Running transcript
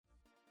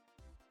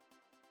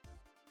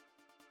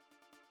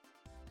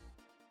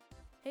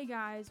Hey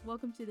guys,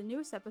 welcome to the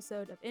newest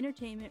episode of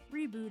Entertainment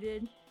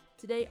Rebooted.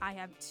 Today I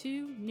have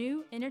two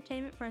new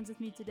entertainment friends with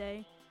me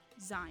today,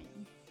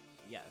 Zion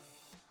Yes.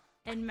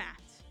 and Matt.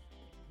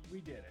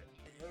 We did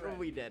it.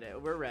 We did it.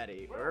 We're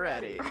ready. We're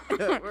ready.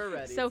 ready. We're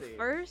ready. So team.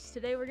 first,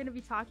 today we're going to be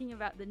talking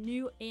about the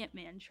new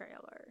Ant-Man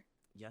trailer.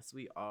 Yes,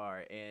 we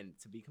are. And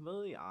to be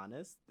completely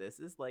honest, this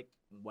is like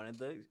one of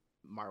the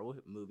Marvel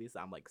movies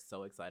I'm like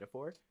so excited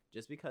for.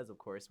 Just because, of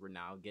course, we're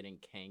now getting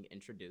Kang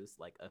introduced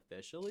like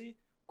officially.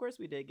 Of course,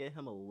 we did get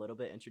him a little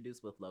bit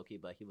introduced with Loki,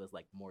 but he was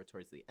like more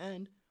towards the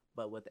end.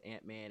 But with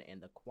Ant-Man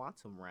and the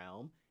Quantum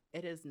Realm,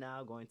 it is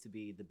now going to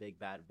be the big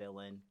bad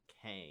villain,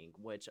 Kang,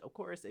 which, of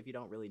course, if you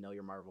don't really know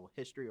your Marvel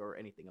history or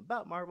anything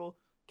about Marvel,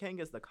 Kang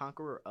is the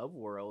conqueror of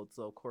worlds.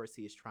 So, of course,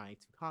 he's trying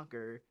to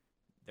conquer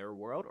their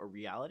world or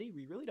reality.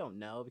 We really don't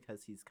know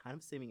because he's kind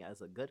of seeming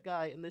as a good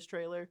guy in this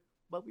trailer,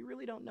 but we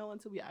really don't know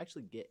until we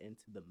actually get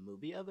into the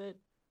movie of it.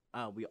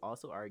 We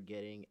also are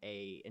getting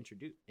a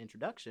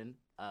introduction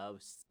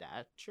of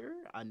Stature.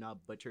 I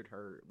not butchered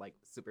her like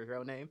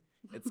superhero name.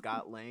 It's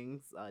Scott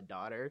Lang's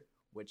daughter,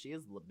 which she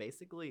is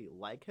basically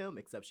like him,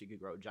 except she could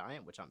grow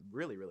giant, which I'm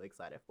really, really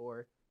excited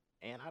for.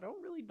 And I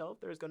don't really know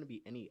if there's going to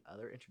be any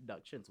other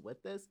introductions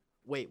with this.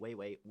 Wait.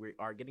 We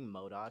are getting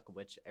MODOK,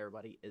 which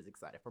everybody is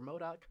excited for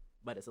MODOK,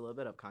 but it's a little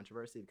bit of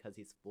controversy because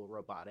he's full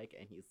robotic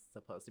and he's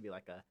supposed to be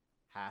like a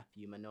half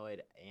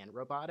humanoid and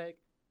robotic.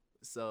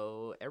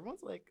 So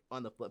everyone's like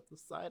on the flip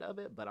side of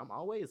it, but I'm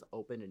always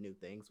open to new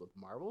things with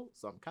Marvel,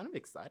 so I'm kind of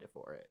excited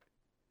for it.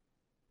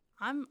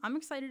 I'm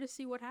excited to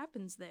see what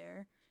happens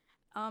there.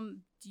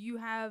 Do you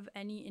have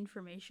any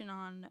information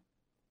on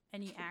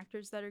any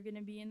actors that are going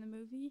to be in the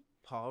movie?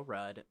 Paul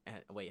Rudd, and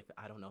wait,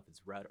 I don't know if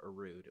it's Rudd or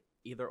Rude,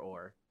 either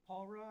or.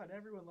 Paul Rudd.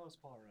 Everyone loves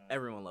Paul Rudd.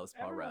 Everyone loves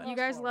Paul Everyone Rudd. You loves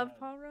guys Paul love Rudd.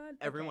 Paul Rudd?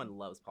 Everyone Okay.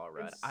 loves Paul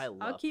Rudd. It's- I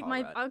love I'll keep Paul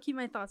my Rudd. I'll keep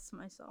my thoughts to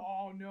myself.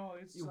 Oh no,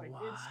 it's like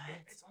What?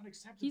 it's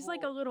unacceptable. He's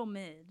like a little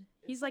mid.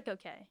 He's like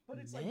okay. but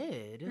it's like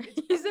Mid?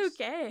 it's He's unac-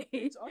 okay.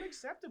 It's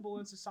unacceptable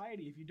in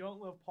society if you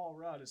don't love Paul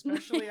Rudd,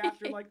 especially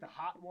after like the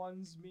Hot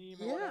Ones meme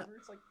or Yeah. whatever.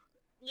 It's like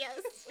Yes.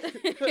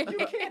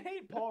 you can't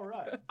hate Paul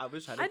Rudd. I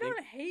was trying to I think.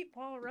 don't hate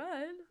Paul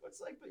Rudd.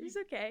 It's like, but He's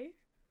okay.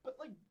 But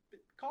like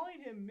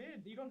calling him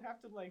mid, you don't have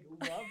to like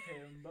love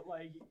him, but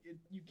like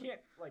you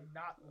can't like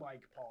not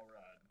like Paul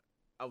Rudd.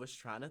 I was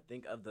trying to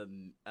think of the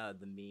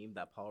meme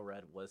that Paul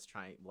Rudd was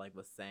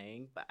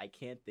saying, but I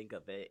can't think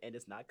of it, and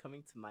it's not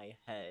coming to my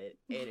head.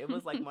 And it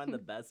was like one of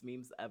the best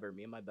memes ever.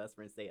 Me and my best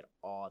friend say it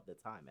all the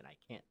time, and I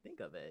can't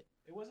think of it.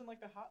 It wasn't like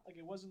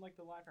it wasn't like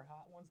the line for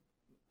Hot Ones,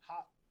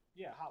 Hot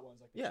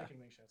Ones, like the Yeah. chicken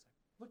wing show. It's like,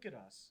 look at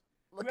us.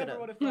 Look Whoever at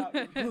would have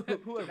it. thought?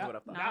 Whoever would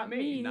have thought? Not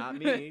me. Not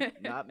me.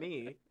 Not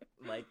me.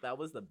 Like, that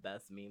was the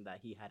best meme that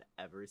he had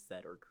ever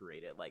said or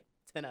created. Like,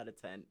 10 out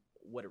of 10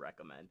 would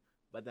recommend.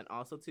 But then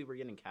also, too, we're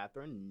getting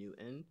Catherine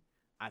Newton.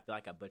 I feel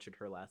like I butchered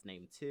her last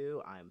name,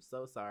 too. I'm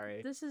so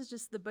sorry. This is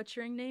just the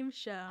butchering name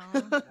show.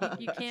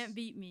 You can't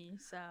beat me,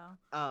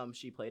 so.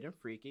 She played in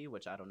Freaky,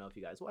 which I don't know if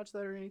you guys watched that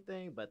or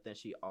anything, but then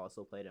she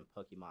also played in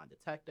Pokemon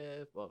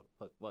Detective,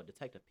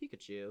 Detective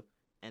Pikachu,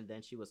 and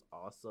then she was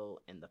also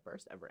in the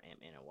first ever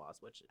Ant-Man and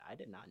Wasp, which I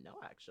did not know,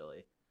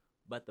 actually.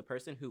 But the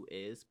person who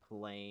is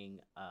playing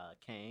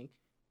Kang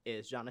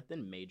is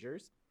Jonathan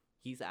Majors.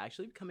 He's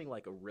actually becoming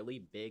like a really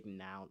big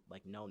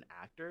known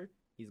actor.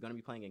 He's going to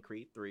be playing in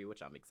Creed 3,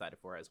 which I'm excited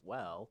for as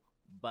well.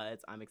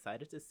 But I'm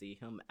excited to see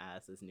him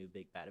as this new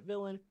big bad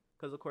villain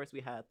because, of course,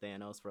 we had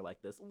Thanos for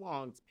like this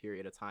long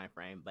period of time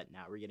frame, but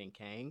now we're getting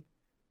Kang.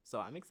 So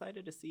I'm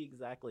excited to see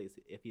exactly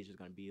if he's just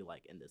going to be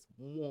like in this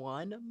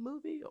one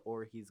movie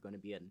or he's going to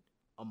be in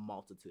a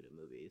multitude of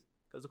movies.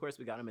 Because, of course,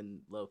 we got him in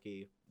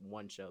Loki,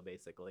 one show,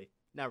 basically.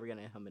 Now we're going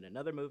to have him in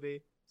another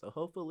movie. So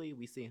hopefully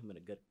we see him in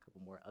a good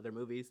couple more other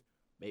movies.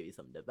 Maybe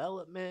some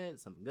development,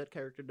 some good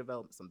character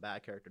development, some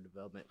bad character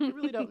development. We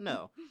really don't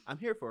know. I'm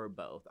here for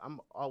both. I'm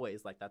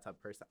always like that type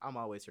of person. I'm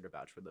always here to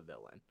vouch for the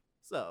villain.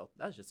 So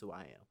that's just who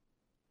I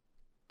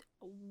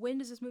am. When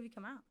does this movie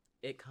come out?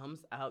 It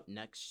comes out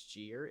next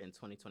year in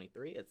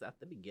 2023. It's at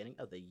the beginning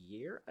of the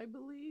year, I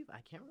believe. I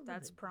can't remember.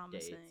 That's the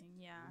promising, dates.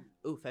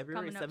 yeah. Ooh,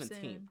 February Coming up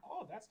 17th. soon.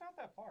 Oh, that's not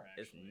that far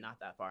actually. It's not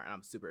that far, and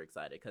I'm super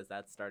excited because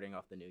that's starting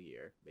off the new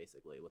year,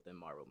 basically, with the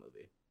Marvel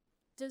movie.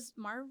 Does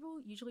Marvel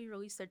usually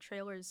release their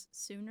trailers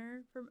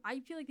sooner? I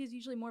feel like there's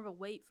usually more of a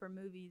wait for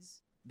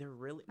movies. There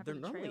After the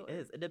normally trailer.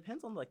 is. It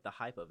depends on like the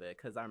hype of it,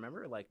 because I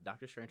remember like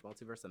Doctor Strange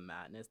Multiverse of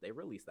Madness, they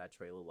released that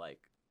trailer like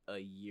a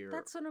year,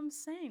 That's what I'm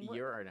saying.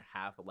 year and a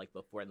half like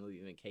before the movie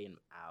even came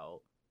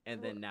out,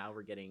 and then now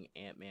we're getting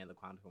Ant-Man the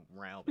Quantum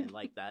Realm, and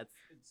like that's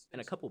in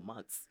a couple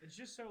months. It's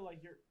just so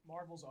like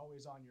Marvel's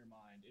always on your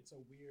mind.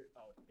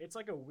 It's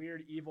like a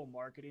weird evil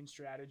marketing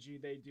strategy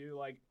they do.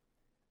 Like,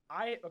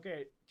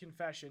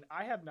 confession,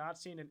 I have not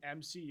seen an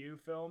MCU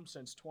film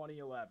since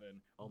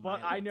 2011. Oh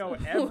But my I know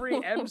God. every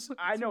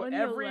I know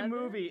every 2011?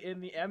 movie in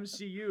the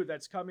MCU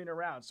that's coming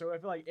around. So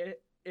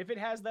if it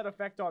has that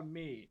effect on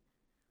me,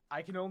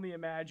 I can only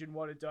imagine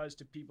what it does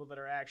to people that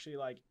are actually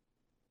like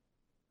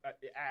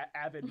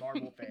avid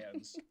Marvel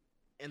fans.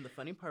 And the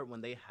funny part,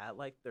 when they had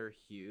like their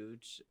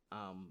huge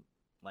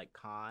like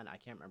con. I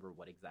can't remember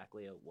what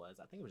exactly it was.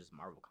 I think it was just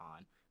Marvel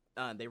Con.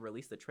 They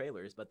released the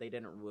trailers, but they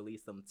didn't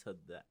release them to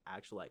the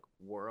actual like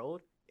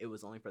world. It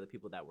was only for the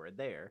people that were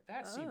there.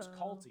 That seems Oh.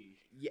 culty.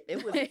 Yeah,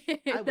 it was.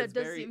 That was does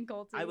very- seem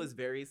culty. I was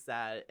very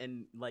sad,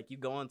 and like you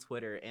go on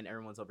Twitter, and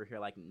everyone's over here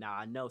like, "Nah,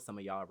 I know some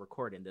of y'all are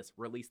recording this.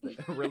 Release the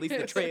release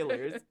the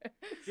trailers."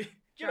 Get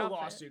a Drop it.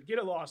 lawsuit. Get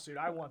a lawsuit.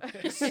 I want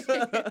this.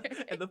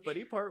 And the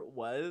funny part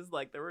was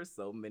like there were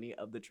so many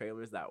of the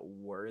trailers that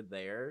were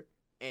there,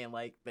 and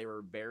like they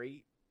were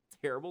very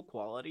terrible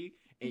quality,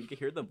 and you could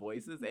hear the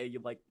voices, and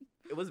you like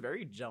it was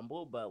very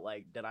jumbled. But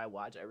like, did I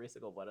watch every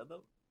single one of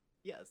them?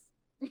 Yes.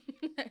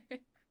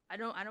 I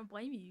don't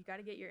blame you. You got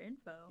to get your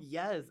info.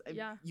 Yes, and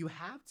Yeah. you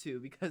have to,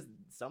 because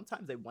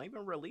sometimes they won't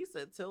even release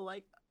it till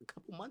like a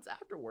couple months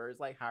afterwards.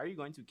 Like, how are you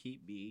going to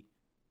keep me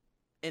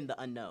in the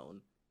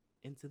unknown?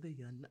 Into the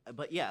unknown.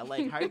 But yeah,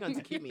 like, how are you going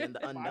to keep me in the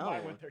My mind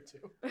unknown? went there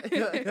too.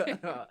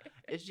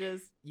 It's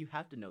just, you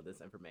have to know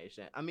this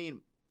information. I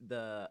mean,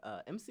 the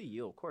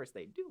MCU, of course,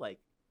 they do like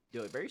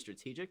do it very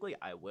strategically,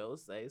 I will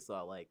say.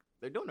 So like,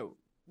 they're doing a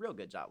real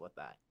good job with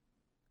that.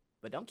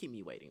 But don't keep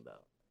me waiting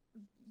though.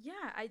 Yeah,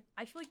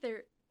 I feel like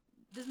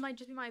this might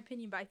just be my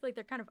opinion, but I feel like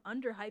they're kind of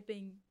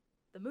underhyping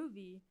the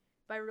movie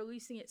by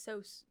releasing it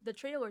the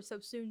trailer so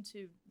soon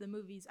to the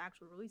movie's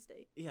actual release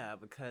date. Yeah,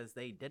 because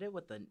they did it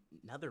with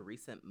another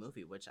recent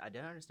movie, which I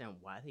didn't understand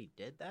why they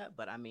did that.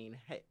 But I mean,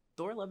 hey,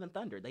 Thor: Love and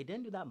Thunder, they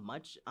didn't do that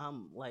much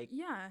like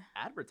Yeah.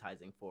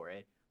 advertising for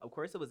it. Of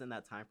course, it was in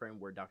that time frame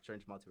where Doctor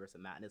Strange: Multiverse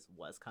of Madness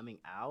was coming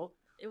out.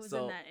 It was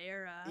So, in that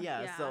era.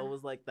 Yeah, so it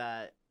was like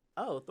that.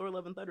 Oh, Thor: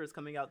 Love and Thunder is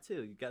coming out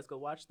too. You guys go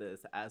watch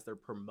this, as they're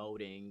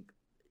promoting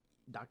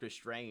Doctor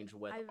Strange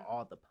with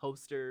all the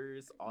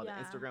posters, all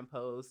Yeah. the Instagram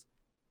posts,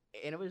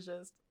 and it was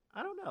just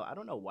I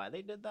don't know why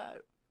they did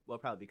that. Well,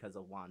 probably because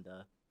of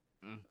Wanda,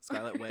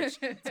 Scarlet Witch,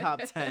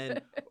 top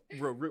 10.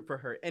 We'll root for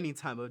her any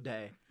time of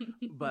day.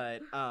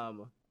 But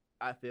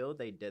I feel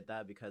they did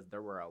that because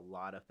there were a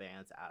lot of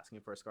fans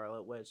asking for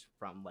Scarlet Witch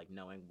from like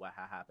knowing what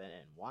had happened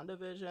in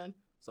WandaVision.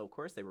 So of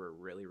course they were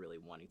really, really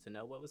wanting to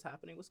know what was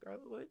happening with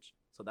Scarlet Witch.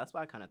 So that's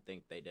why I kind of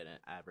think they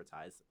didn't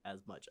advertise as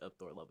much of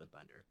Thor: Love and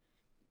Thunder.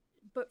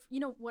 But you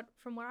know what?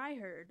 From what I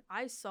heard,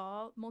 I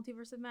saw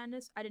Multiverse of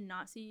Madness. I did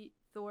not see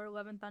Thor: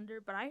 Love and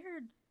Thunder, but I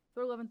heard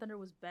Thor: Love and Thunder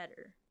was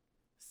better.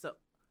 So,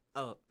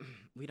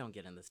 we don't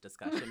get in this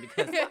discussion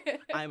because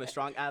I am a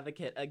strong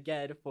advocate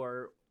again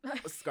for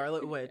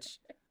Scarlet Witch.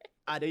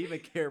 I didn't even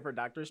care for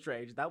Doctor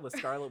Strange. That was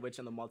Scarlet Witch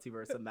and the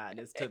Multiverse of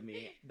Madness to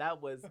me.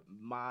 That was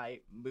my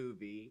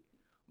movie.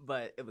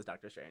 But it was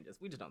Doctor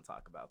Strange's. We just don't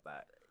talk about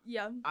that.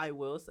 Yeah. I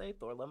will say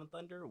Thor: Love and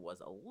Thunder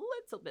was a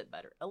little bit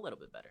better. A little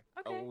bit better.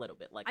 Okay. A little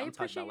bit. Like I I'm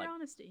talking appreciate about your like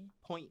honesty.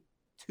 0.2%.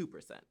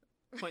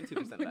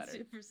 0.2% better.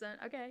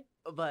 2%. Okay.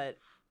 But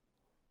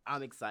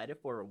I'm excited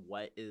for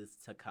what is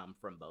to come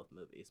from both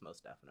movies,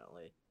 most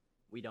definitely.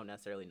 We don't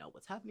necessarily know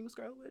what's happening with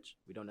Scarlet Witch.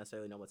 We don't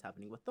necessarily know what's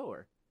happening with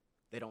Thor.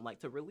 They don't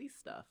like to release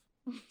stuff.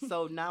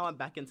 So now I'm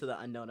back into the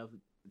unknown of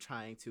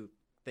trying to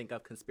think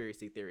of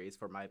conspiracy theories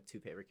for my two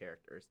favorite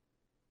characters.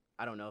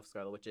 I don't know if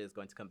Scarlet Witch is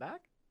going to come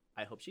back.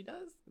 I hope she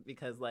does,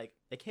 because like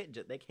they can't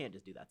just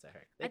do that to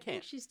her. They I can't.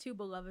 think she's too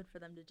beloved for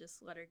them to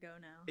just let her go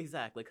now.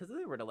 Exactly, because if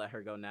they were to let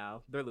her go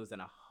now, they're losing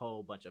a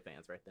whole bunch of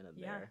fans right then and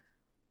Yeah. there.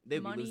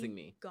 They'd Money be losing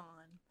me. Gone.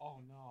 Oh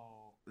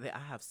no. I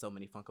have so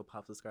many Funko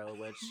Pops of Scarlet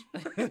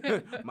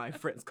Witch. My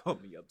friends call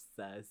me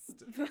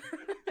obsessed.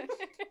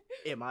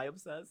 Am I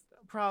obsessed?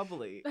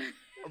 Probably.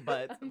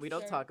 But I'm we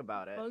don't sure. talk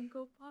about it.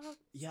 Funko Pops.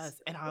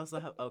 Yes, and I also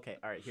have. Okay,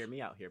 all right. Hear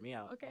me out. Hear me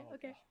out. Okay. Oh,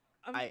 Okay.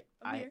 God.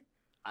 I'm here.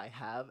 I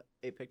have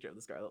a picture of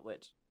the Scarlet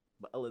Witch,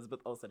 but Elizabeth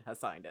Olsen has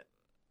signed it.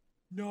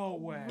 No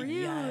way.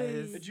 Really?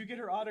 Yes. Did you get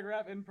her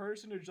autograph in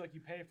person, or did you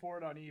pay for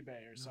it on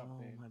eBay or No,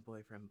 something? my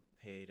boyfriend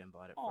paid and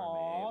bought it for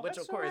Aw, me, which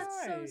that's of course,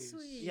 so nice.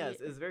 sweet. yes,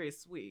 is very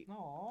sweet.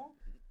 Aw.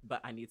 But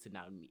I need to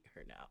now meet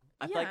her now.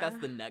 I feel like that's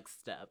Yeah. the next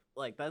step.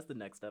 Like that's the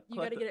next step. You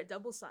gotta get it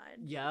double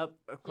signed. Yep.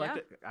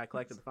 I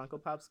collected the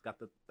Funko Pops, got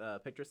the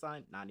picture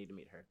signed. Now I need to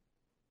meet her.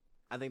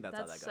 I think that's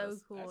how That's that so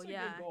goes. cool. That's a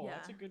Yeah. good goal. Yeah.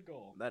 That's a good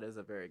goal. That is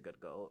a very good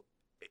goal.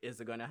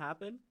 Is it going to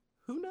happen?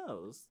 Who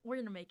knows? We're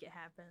gonna make it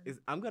happen.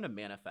 I'm going to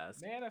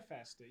manifest.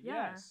 Manifest it.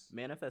 Yeah. Yes.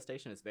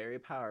 Manifestation is very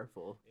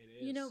powerful.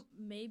 It is. You know,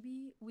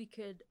 maybe we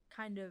could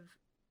kind of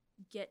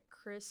get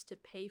Chris to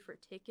pay for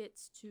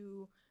tickets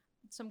to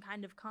some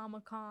kind of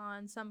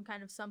Comic-Con, some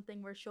kind of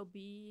something where she'll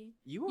be.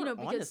 You are You know,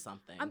 onto because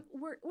something.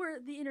 We're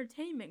the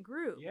entertainment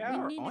group. Yeah. You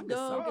We are need to onto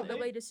go get the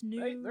something. latest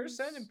news. they're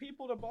sending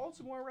people to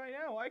Baltimore right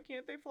now. Why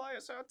can't they fly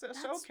us out to That's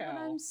SoCal?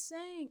 what I'm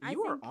saying.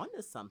 You are think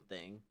onto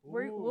something.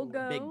 we'll Ooh.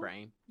 go. Big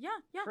brain. Yeah,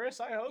 yeah. Chris,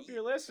 I hope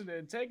you're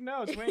listening. Take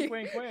notes. Wink,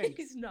 wink, wink.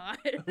 He's not.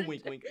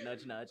 Wink, wink,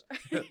 nudge, nudge.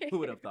 Who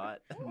would have thought?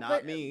 Not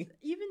But me.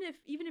 even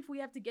if we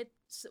have to get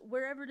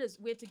wherever it is,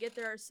 we have to get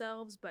there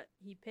ourselves, but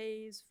he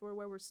pays for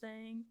where we're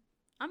staying.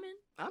 I'm in.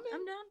 I'm in.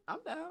 I'm down.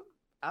 I'm down.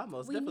 I'll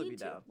most We definitely need be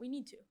to. down. We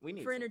need to. We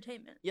need for to.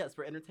 entertainment. Yes,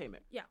 for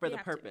entertainment. Yeah. For we the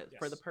have to. purpose.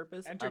 For the Yes.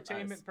 purpose of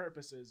Entertainment us,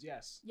 purposes.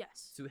 Yes.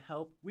 Yes. to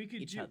help We could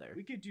each do. other.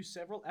 We could do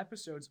several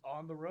episodes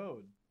on the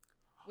road.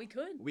 We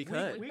could. We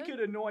could. We could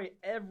annoy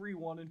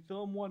everyone and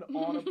film one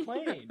on a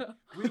plane.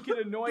 We could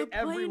annoy the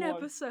plane everyone.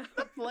 episode.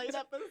 Plane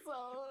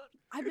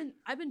episode.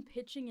 I've been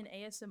pitching an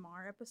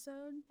ASMR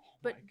episode, Oh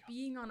but my God.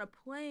 being on a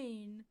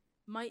plane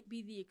might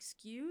be the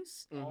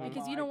excuse Mhm.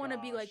 because Oh you don't want to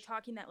be my like gosh.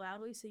 talking that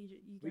loudly. So you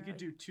We gotta, could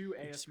do 2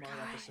 Guys, ASMR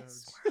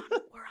episodes.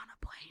 we're on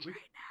a plane We-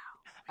 right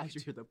now. As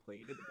you hear the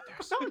plane in the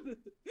There's, background.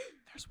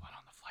 there's one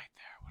on the flight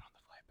there, one on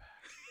the flight back.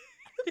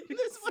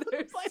 There's one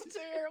on the flight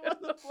there, one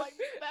on the flight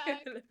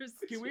back. There's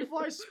Can we two.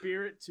 fly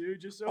Spirit too?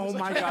 Just so Oh it's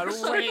my like God,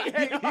 extra wait.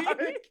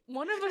 chaotic?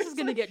 One of us is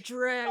gonna get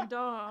dragged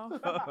off.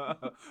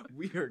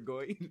 We're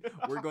going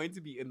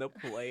to be in the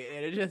plane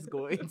and it's just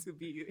going to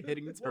be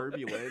hitting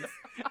turbulence.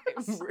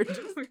 We're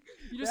just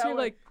You just That hear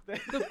way-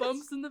 like the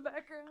bumps in the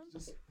background.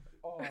 Just,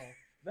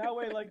 that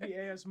way, like the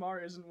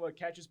ASMR isn't what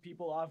catches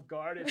people off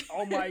guard. It's,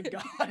 oh my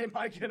God, am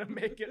I gonna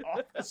make it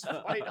off this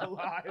flight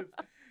alive?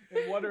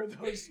 And what are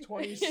those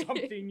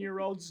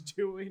 20-something-year-olds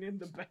doing in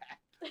the back?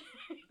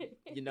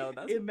 you know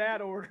that's In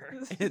that order.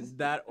 in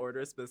that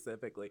order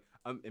specifically.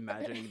 I'm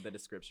imagining the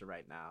description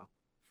right now.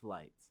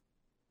 Flights.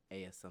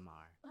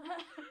 ASMR.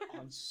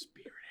 On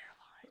Spirit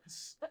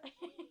Airlines.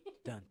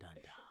 Dun dun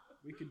dun.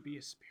 We could be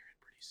a Spirit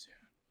pretty soon.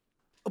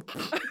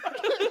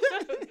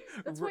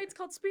 That's why it's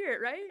called Spirit,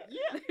 right?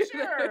 Yeah,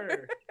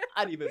 sure.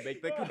 I didn't even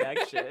make the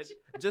connection.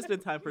 Just in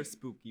time for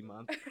spooky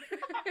month.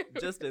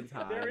 Just in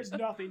time. There is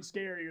nothing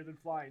scarier than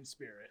flying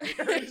Spirit.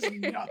 There is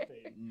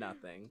nothing.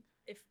 Nothing.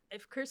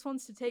 If Chris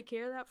wants to take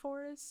care of that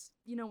for us,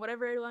 you know,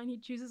 whatever airline he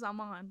chooses, I'm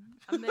on.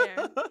 I'm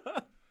there.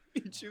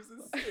 He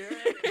chooses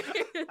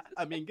Spirit.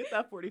 I mean, get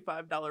that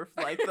 $45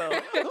 flight though.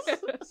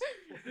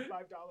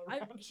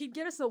 $5 He'd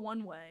get us a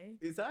one way.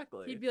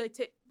 Exactly. He'd be like,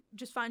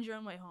 just find your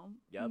own way home.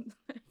 Yep.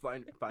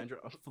 Find your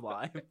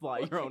fly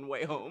your own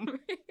way home.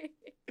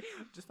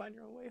 Just find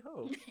your own way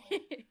home.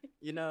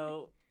 You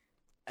know,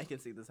 I can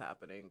see this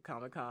happening.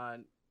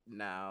 Comic-Con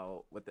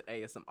now with the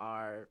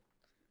ASMR.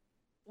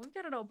 We've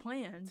got it all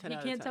planned. 10 He out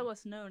of can't 10. tell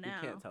us no now.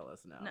 You can't tell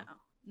us no.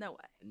 No way.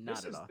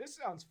 Not at all. This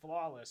sounds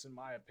flawless in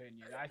my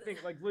opinion. I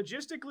think like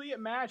logistically it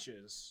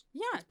matches.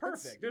 Yeah, It's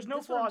perfect. that's- There's no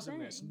that's what I'm flaws in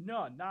this. saying.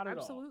 None. Not at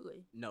all.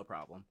 Absolutely. No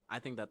problem. I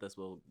think that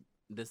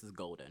this is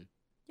golden.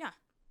 Yeah.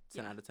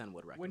 10 Yeah. out of 10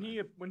 would When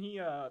recommend.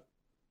 he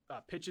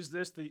pitches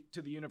this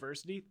to the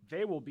university,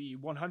 they will be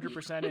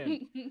 100%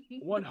 in.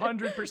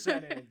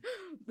 100% in.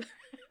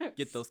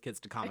 Get those kids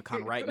to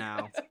Comic-Con right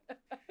now.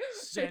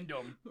 Send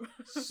them.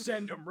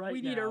 Send them right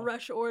We now. need a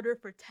rush order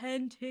for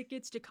 10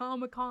 tickets to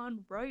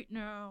Comic-Con right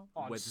now.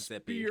 on with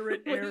Zippy.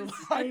 Spirit With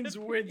Airlines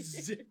Zippy. with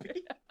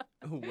Zippy.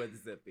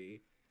 With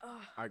Zippy.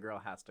 Ugh. Our girl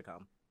has to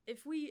come.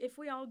 If we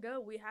all go,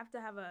 we have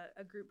to have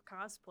a group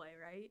cosplay,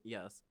 right?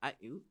 Yes.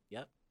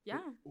 Yep. Yeah.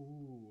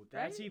 Ooh,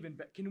 that's Right? even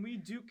better. Can we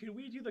do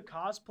the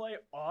cosplay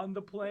on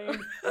the plane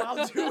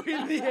while doing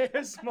the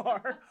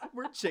ASMR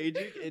We're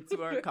changing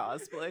into our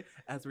cosplay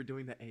as we're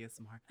doing the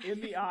ASMR.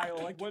 in the aisle?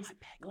 Like Get once my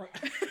peg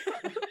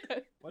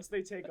leg. once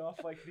they take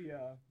off like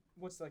the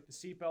what's like the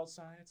seatbelt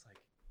sign, it's like,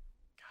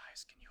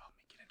 guys, can you help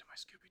me get into my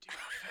Scooby-Doo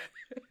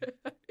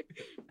outfit?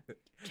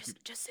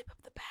 just zip up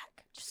the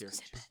back. Just Here,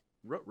 zip it.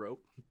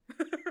 rope.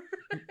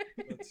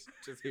 Let's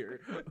just hear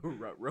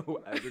row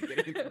as we're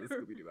getting into the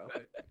Scooby-Doo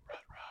outfit.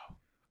 Ruh-roh,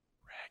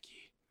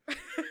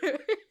 Raggy.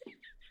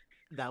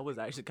 That was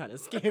actually kind of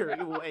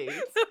scary. Wait.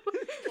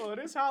 Well, it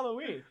is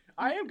Halloween.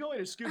 I am going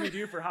to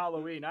Scooby-Doo for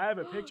Halloween. I have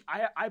a picture.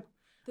 I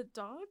The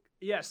dog?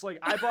 yes, like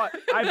I bought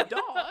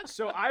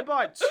So I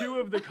bought 2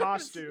 of the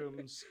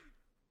costumes.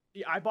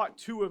 Yeah, I bought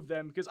 2 of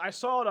them because I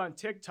saw it on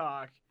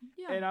TikTok,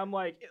 Yeah. and I'm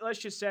like, let's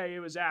just say it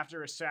was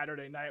after a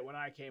Saturday night when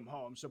I came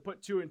home. So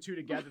put 2 and 2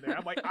 together there.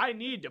 I'm like, I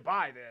need to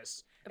buy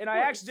this, Of and I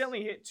course.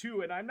 accidentally hit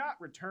 2, and I'm not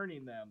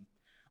returning them.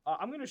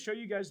 I'm gonna show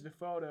you guys the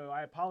photo.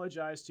 I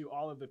apologize to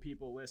all of the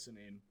people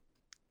listening.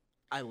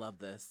 I love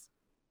this.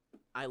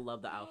 I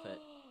love the outfit.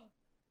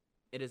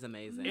 It is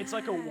amazing. It's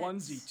like a Matt.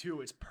 onesie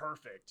too. It's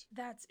perfect.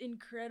 That's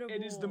incredible.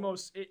 It is the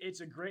most. It's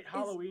a great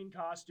Halloween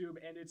costume,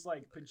 and it's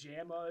like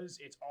pajamas.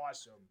 It's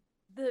awesome.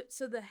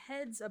 So the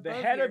head's above The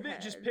head your of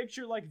it, just head.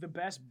 picture like the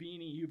best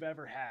beanie you've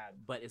ever had.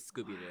 But it's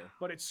Scooby-Doo.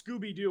 But it's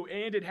Scooby-Doo,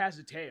 and it has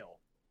a tail.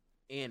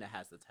 And it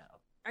has the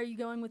tail. Are you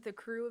going with a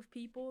crew of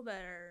people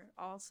that are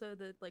also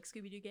the like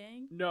Scooby-Doo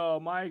gang? No,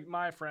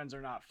 my friends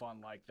are not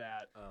fun like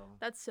that. Oh.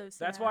 That's so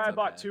sad. That's why I That's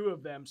bought okay. 2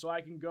 of them, so I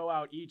can go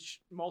out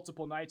each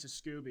multiple nights as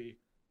Scooby.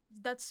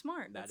 That's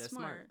smart. That That's is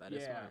smart. That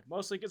is Yeah, smart.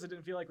 mostly because I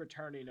didn't feel like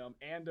returning them,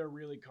 and they're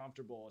really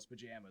comfortable as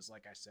pajamas,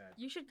 like I said.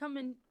 You should come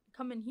in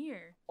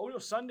here. Oh no,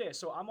 Sunday.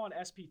 So I'm on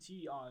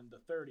SPT on the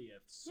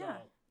 30th. So Yeah.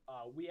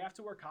 we have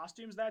to wear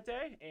costumes that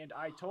day, and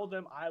I told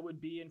them I would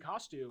be in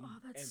costume. Oh,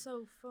 that's and,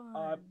 so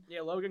fun.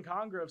 yeah, Logan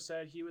Congrove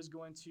said he was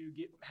going to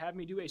have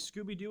me do a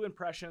Scooby-Doo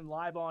impression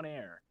live on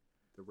air.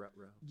 The row.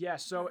 Yeah,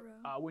 so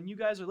Ruh-roh. when you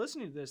guys are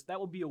listening to this, that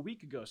will be a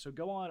week ago. So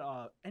go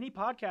on any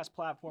podcast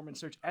platform and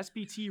search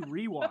SPT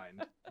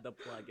Rewind, The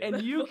plug.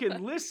 and you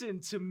can listen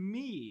to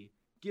me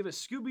give a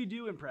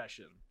Scooby-Doo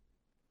impression.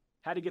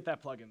 Had to get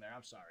that plug in there.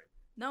 I'm sorry.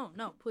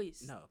 No,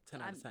 please. No,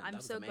 10 out of 10. I'm That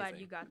was so glad amazing.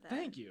 you got that.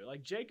 Thank you.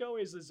 Like Jake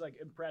always is like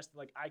impressed that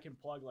like I can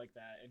plug like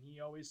that, and he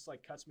always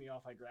like cuts me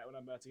off like right when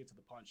I'm about to get to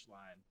the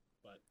punchline.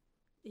 But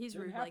He's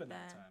didn't rude happen like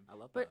that. time. I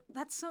love But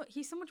that.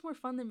 he's so much more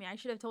fun than me. I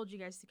should have told you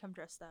guys to come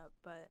dressed up,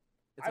 but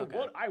It's I okay.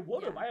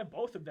 would have. Yeah. I have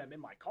both of them in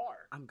my car.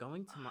 I'm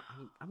going to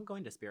I'm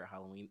going to Spirit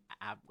Halloween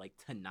like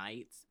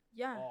tonight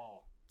yeah.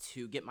 Oh,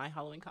 to get my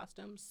Halloween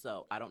costume.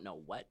 So I don't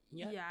know what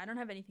yet. Yeah, I don't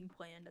have anything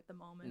planned at the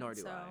moment. Nor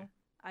do so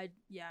I.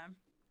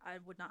 I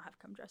would not have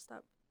come dressed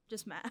up.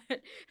 Just Matt.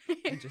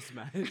 Just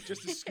mad.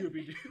 just a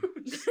Scooby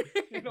Doo.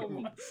 You know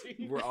what?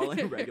 We're all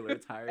in regular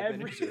attire,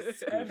 then it's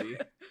just Scooby.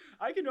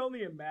 I can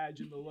only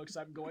imagine the looks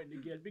I'm going to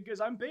get because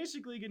I'm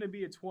basically going to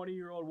be a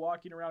 20-year-old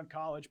walking around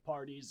college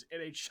parties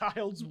in a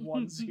child's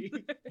onesie.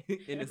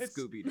 In a It's-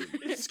 Scooby Doo.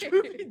 It's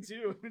Scooby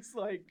Doo. It's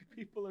like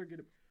people are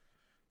gonna.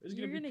 There's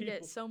You're gonna be gonna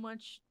people. get so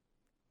much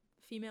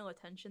female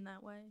attention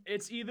that way.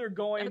 It's either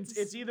going. That's-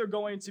 It's either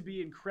going to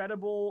be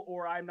incredible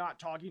or I'm not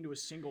talking to a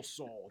single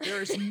soul.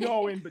 There is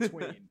no in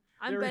between.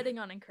 I'm There- betting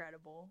on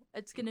incredible.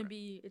 It's gonna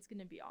be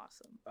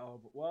awesome.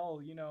 Oh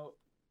well, you know,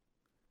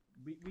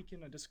 we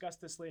can discuss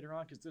this later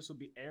on because this will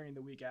be airing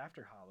the week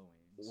after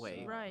Halloween.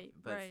 Wait. Right,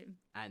 but- right.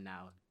 And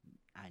now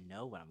I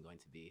know what I'm going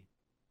to be.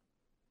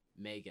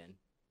 Megan.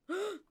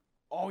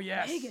 Oh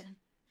yes. Megan.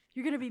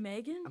 You're gonna be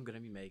Megan? I'm gonna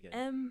be Megan.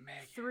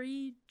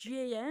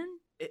 M3GAN?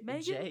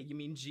 Megan? J? You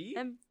mean G?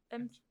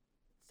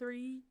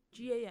 M3GAN.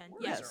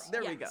 Words Yes. are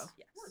there we yes, go.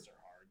 Yes. Words are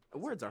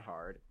hard. Words are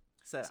hard.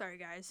 So Sorry,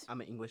 guys.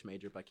 I'm an English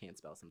major, but can't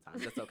spell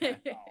sometimes. That's okay.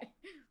 Oh.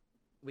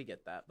 We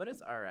get that, but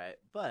it's all right.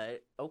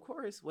 But of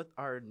course, with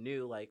our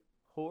new like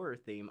horror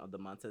theme of the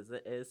month, as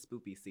it is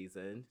spoopy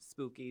season,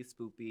 spooky,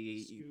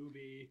 spoopy,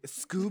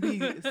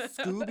 Scooby season.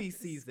 Scooby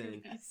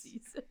season.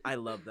 I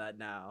love that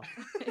now.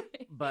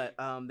 But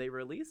they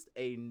released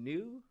a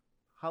new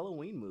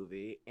Halloween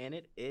movie, and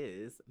it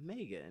is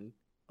Megan.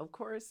 Of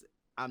course,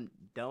 I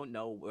don't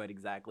know what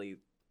exactly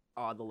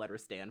all the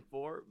letters stand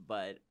for,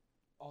 but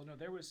Oh no,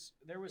 there was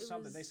It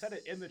something. They said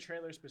it in the was-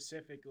 trailer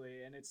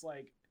specifically, and it's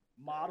like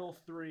Model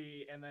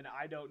 3, and then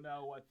I don't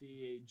know what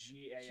the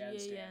GAN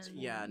stands for.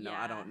 yeah, no,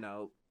 I Yeah. don't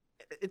know.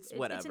 It's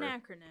whatever. It's an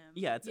acronym.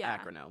 Yeah, it's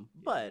acronym.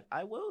 But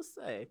I will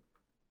say,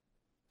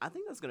 I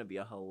think that's gonna be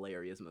a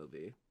hilarious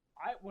movie.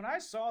 When I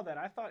saw that,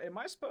 I thought, am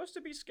I supposed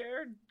to be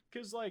scared?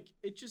 Because like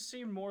it just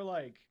seemed more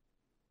like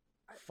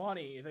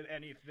funny than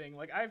anything.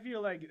 Like I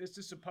feel like this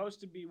is supposed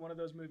to be one of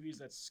those movies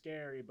that's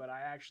scary, but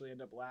I actually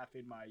end up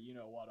laughing my you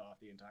know what off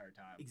the entire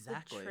time.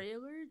 Exactly. The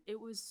trailer, it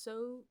was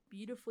so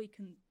beautifully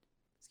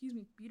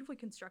beautifully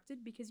constructed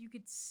because you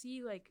could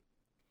see like,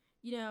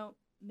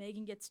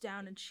 Megan gets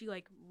down and she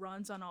like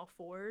runs on all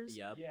fours.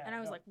 Yep. Yeah, And I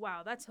was no. like,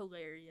 wow, that's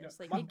hilarious.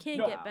 No, Like my- it can't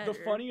no, get better. The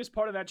funniest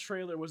part of that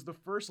trailer was the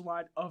first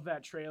line of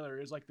that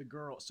trailer is like the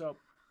girl. So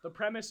the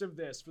premise of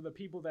this, for the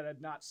people that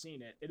had not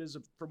seen it,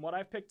 from what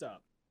I've picked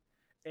up,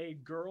 a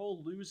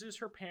girl loses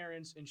her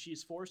parents and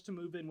she's forced to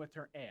move in with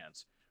her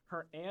aunt.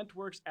 Her aunt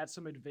works at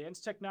some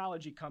advanced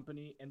technology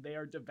company and they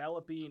are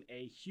developing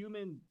a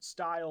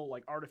human-style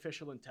like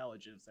artificial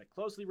intelligence that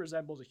closely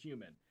resembles a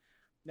human.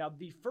 Now,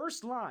 the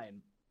first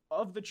line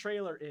of the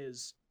trailer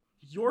is,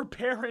 "Your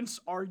parents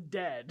are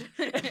dead,"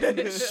 and then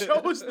it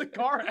shows the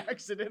car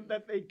accident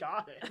that they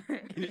got in.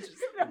 And it's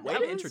just That way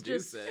was to was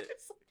introduce just- it.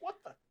 It's like, what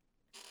the?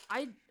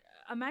 I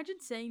imagine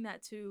saying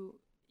that to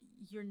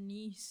your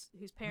niece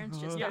whose parents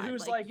just Yeah, died. he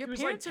was your he was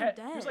parents like are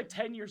dead. he was like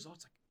 10 years old.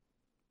 It's like,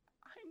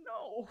 I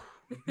know.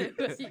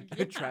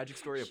 Yeah. Tragic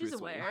story of She's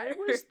Bruce Wayne. aware. I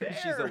was there.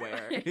 She's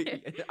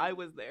aware. I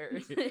was there.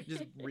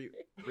 Just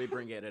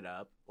re-bringing it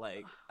up.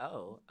 Like,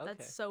 oh, okay.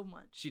 That's so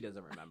much. She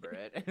doesn't remember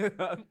it.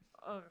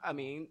 Oh, I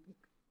mean,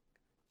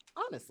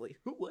 honestly,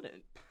 who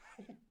wouldn't?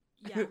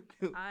 yeah.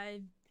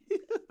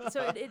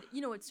 So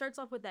it starts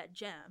off with that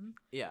gem,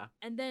 Yeah.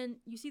 and then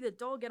you see the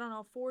doll get on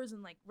all fours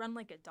and like run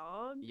like a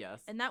dog,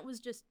 Yes. and that was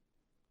just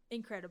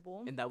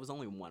incredible. And that was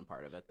only one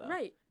part of it, though.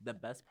 Right. The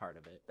best part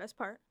of it. Best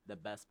part. The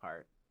best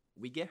part.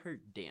 We get her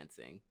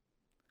dancing.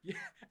 Yeah.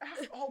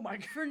 Oh my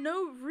god. For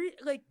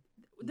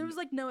there was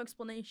like no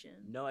explanation.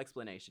 No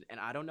explanation. And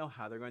I don't know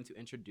how they're going to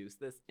introduce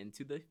this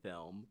into the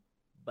film,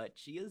 but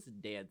she is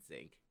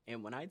dancing.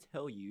 And when I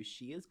tell you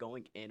she is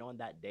going in on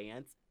that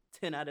dance,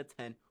 10 out of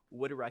 10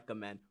 would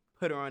recommend.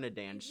 Put her on a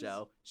dance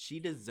show. She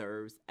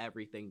deserves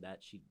everything that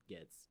she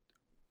gets.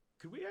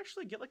 Could we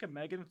actually get like a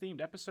Megan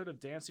themed episode of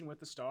Dancing with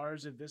the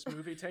Stars if this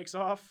movie takes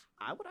off?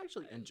 I would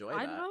actually enjoy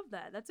I that. love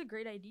that. That's a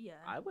great idea.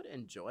 I would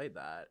enjoy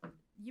that.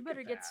 You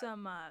better get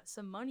that.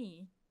 some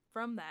money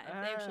from that if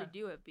they actually Ah.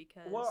 do it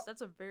because Well,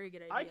 that's a very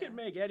good idea. I could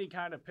make any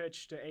kind of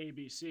pitch to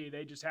ABC.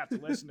 They just have to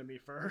listen to me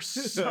first.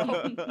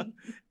 So.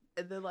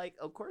 And then, like,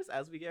 of course,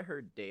 as we get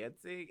her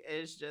dancing,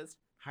 it's just,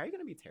 how are you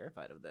going to be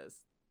terrified of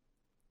this?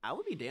 I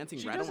would be dancing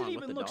She right doesn't along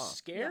even with the look dog.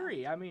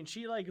 scary. I mean,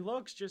 she like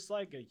looks just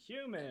like a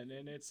human,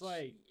 and it's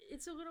like,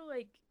 it's a little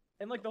like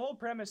and like the whole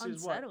premise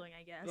is what unsettling,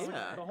 I guess.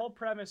 Yeah. the whole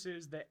premise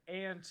is the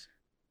aunt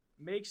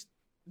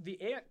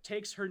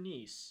takes her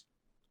niece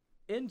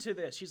into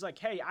this. She's like,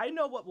 hey, I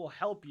know what will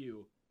help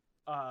you,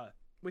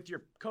 with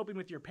your coping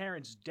with your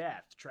parents'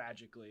 death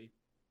tragically.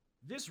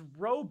 this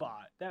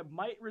robot that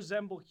might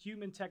resemble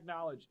human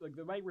technology, like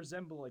that might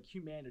resemble like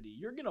humanity,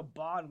 you're gonna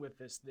bond with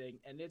this thing,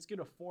 and it's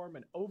gonna form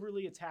an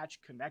overly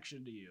attached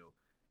connection to you,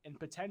 and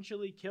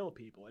potentially kill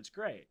people. It's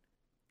great.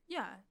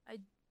 Yeah,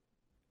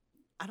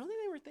 I don't think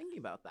they were thinking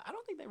about that. I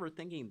don't think they were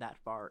thinking that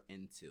far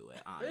into it,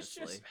 It's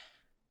honestly. just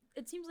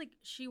it seems like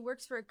she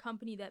works for a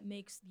company that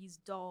makes these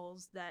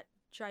dolls that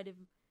try to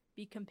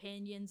be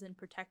companions and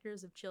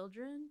protectors of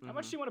children. how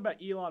much do you want to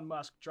bet Elon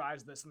Musk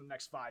drives this in the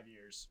next 5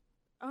 years?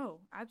 Oh,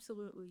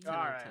 absolutely. 10 out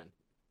of Alright. 10.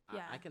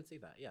 Yeah. I can see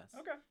that, yes.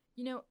 Okay.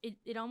 You know,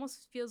 it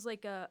almost feels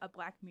like a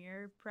Black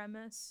Mirror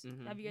premise.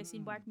 Mhm. Have you guys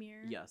seen Black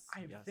Mirror? Yes.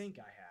 I yes. think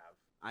I have.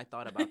 I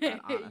thought about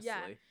that, honestly.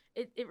 Yeah.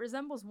 It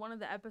resembles one of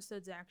the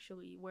episodes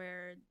actually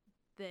where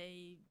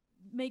they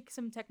make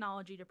some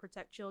technology to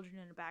protect children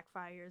and it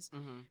backfires,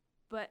 Mm-hmm.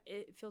 but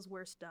it feels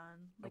worse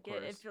done. Like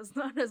it course. feels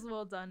not as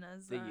well done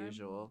as The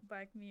usual.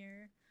 Black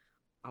Mirror.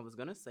 I was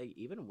going to say,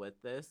 even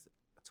with this,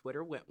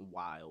 Twitter went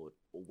wild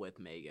with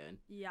M3GAN.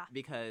 Yeah.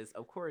 Because,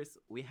 of course,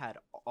 we had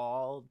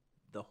all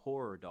the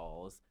horror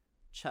dolls,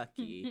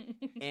 Chucky,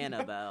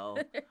 Annabelle.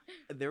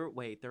 There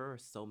are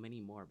so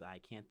many more, but I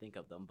can't think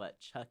of them. But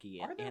Chucky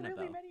and Are there Annabelle.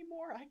 really many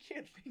more? I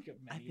can't think of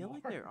I many feel more.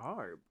 like there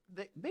are.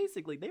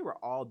 Basically, they were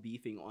all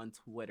beefing on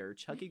Twitter.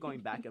 Chucky going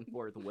back and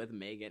forth with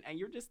M3GAN, and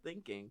you're just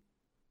thinking,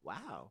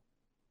 "Wow,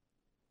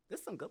 this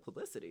is some good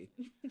publicity."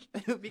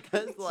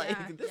 Because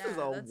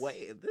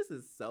this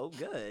is so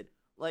good.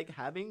 Like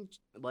having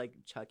like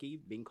Chucky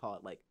being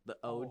called like the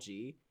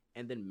OG,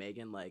 and then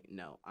M3GAN like,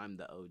 "No, I'm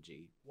the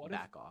OG.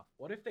 Back off."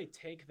 What if they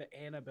take the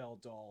Annabelle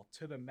doll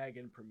to the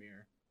M3GAN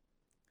premiere?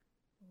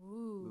 Ooh.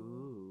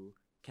 Ooh,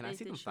 can I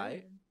see They them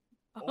fight?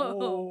 should.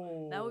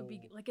 Oh, that would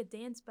be like a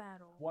dance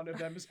battle. One of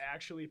them is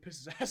actually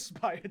possessed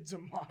by a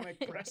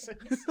demonic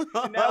presence.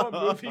 And now a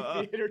movie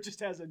theater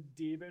just has a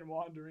demon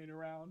wandering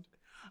around.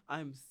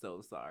 I'm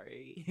so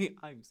sorry.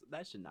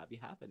 That should not be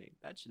happening.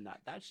 That should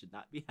not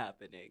be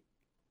happening.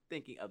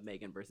 Thinking of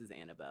M3GAN versus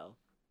Annabelle.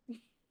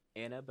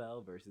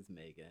 Annabelle versus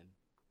M3GAN.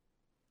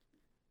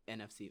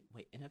 NFC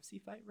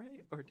fight,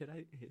 right? Or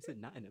is it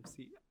not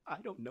NFC? I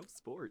don't know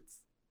sports.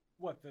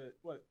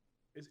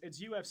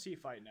 It's UFC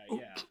fight night, Oh,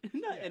 yeah.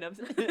 Not Yeah.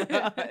 NFC.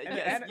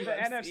 And Yes, the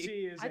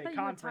NFC is I a thought you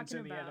were conference in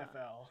talking the about-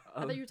 NFL. I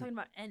thought you were talking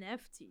about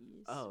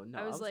NFTs. Oh no,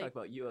 I was like,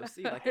 talking about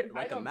UFC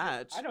like a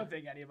match. I don't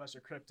think any of us are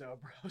crypto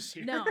bros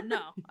here. no, I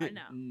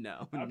know.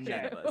 No, Okay.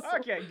 none of us.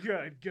 Okay,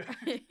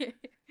 good.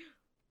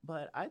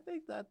 But I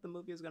think that the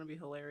movie is going to be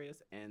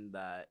hilarious and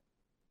that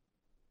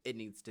it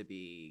needs to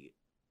be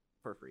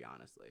for free,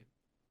 honestly.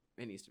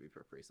 It needs to be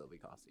for free so we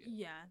can all see it.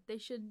 Yeah, they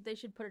should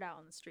put it out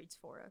on the streets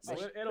for us.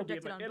 Well, it'll be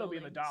Project it on it'll be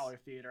in the buildings. dollar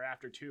theater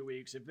after 2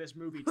 weeks. If this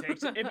movie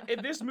takes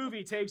if this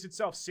movie takes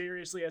itself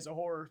seriously as a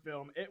horror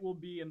film, it will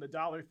be in the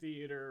dollar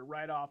theater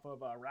right off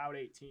of Route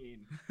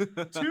 18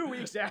 2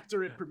 weeks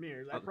after it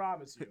premieres. I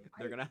promise you.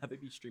 They're going to have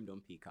it be streamed on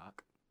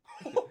Peacock.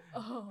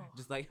 Oh,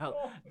 Just like how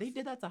they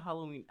did that to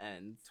Halloween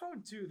Ends.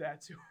 Don't do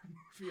that to a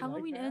movie.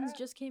 Halloween like Ends that.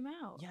 just came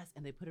out. Yes,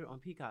 and they put it on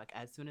Peacock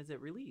as soon as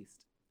it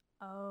released.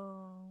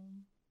 Oh,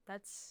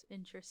 that's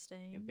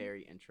interesting.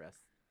 Very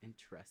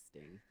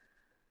interesting.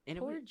 And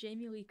Poor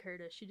Jamie Lee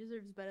Curtis. She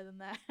deserves better than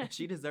that.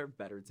 she deserved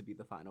better to be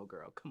the final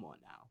girl. Come on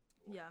now.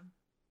 Yeah.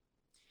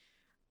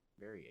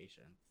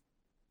 Variations.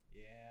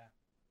 Yeah.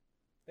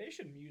 They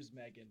should use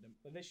M3GAN.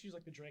 They should use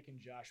like the Drake and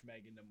Josh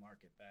M3GAN to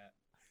market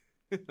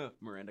that.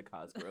 Miranda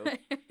Cosgrove.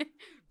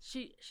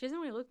 she doesn't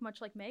really look much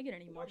like M3GAN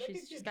anymore. Well,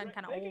 She's gotten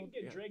kind of They old. can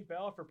get Yeah. Drake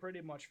Bell for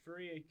pretty much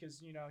free because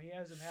he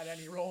hasn't had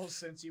any roles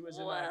since he was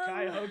in Well,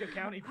 Cuyahoga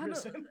County I don't-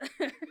 Prison.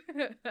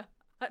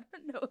 I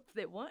don't know if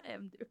they want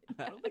him doing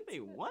I don't think they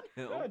want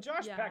him.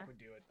 Josh Yeah. Peck would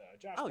do it though.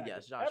 Josh Oh, Peck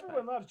yes, would- Josh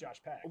Everyone Peck. loves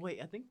Josh Peck.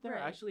 Wait, I think they're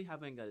Right. actually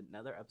having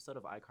another episode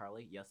of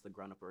iCarly. Yes, the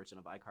grown-up version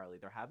of iCarly.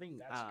 They're having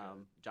That's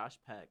good. Josh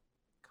Peck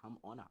come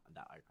on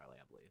that iCarly,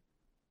 I believe,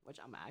 which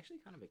I'm actually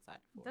kind of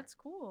excited for. That's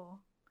cool.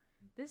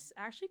 This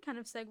actually kind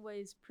of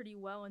segues pretty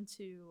well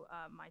into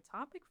my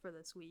topic for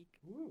this week.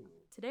 Ooh.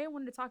 Today I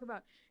wanted to talk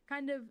about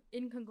kind of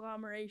in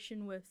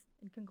conglomeration with,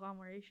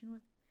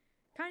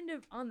 kind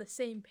of on the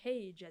same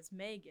page as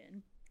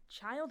M3GAN,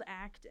 child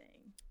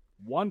acting.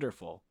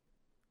 Wonderful.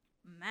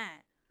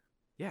 Matt.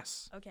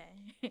 Yes. Okay.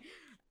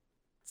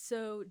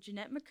 So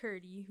Jeanette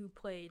McCurdy, who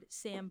played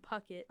Sam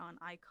Puckett on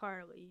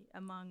iCarly,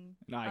 among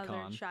An other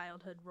icon.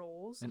 childhood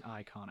roles. An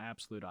icon.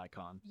 Absolute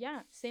icon.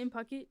 Yeah, Sam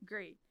Puckett,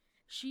 great.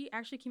 She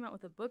actually came out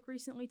with a book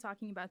recently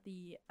talking about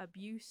the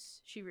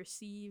abuse she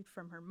received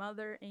from her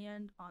mother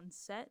and on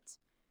set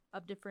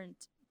of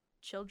different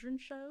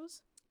children's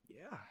shows.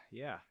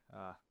 Yeah.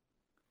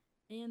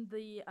 And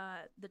the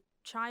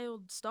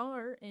child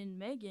star in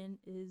M3GAN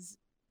is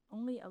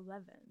only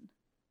 11.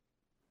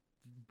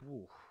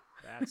 Ooh,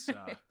 that's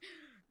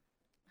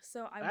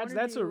So I wanted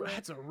that's to,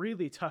 that's a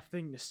really tough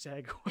thing to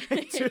segue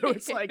to.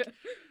 It's like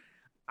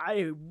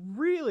I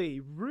really,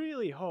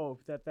 really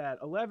hope that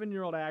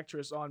 11-year-old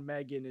actress on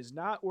M3GAN is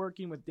not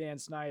working with Dan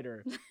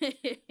Snyder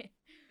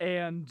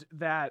and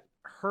that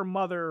her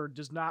mother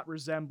does not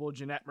resemble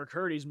Jeanette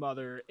McCurdy's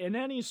mother in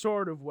any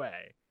sort of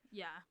way.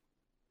 yeah.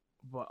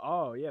 But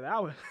oh yeah,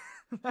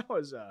 that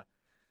was a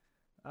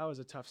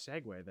tough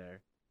segue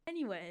there.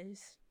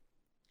 Anyways,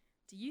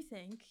 do you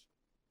think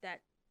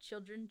that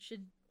children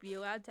should be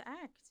allowed to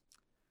act?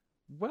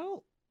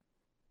 Well,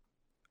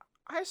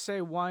 I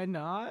say why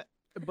not?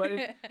 But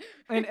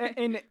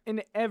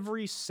in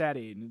every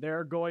setting, there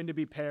are going to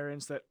be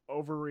parents that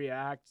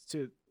overreact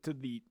to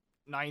the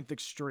ninth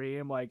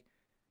extreme. Like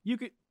you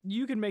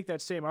can make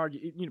that same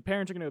argument. You know,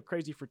 parents are going to go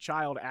crazy for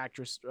child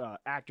actors and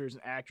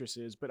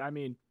actresses. But I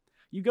mean,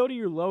 you go to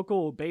your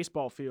local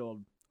baseball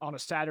field on a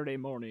Saturday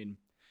morning,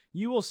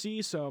 you will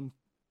see some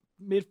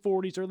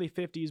mid-40s, early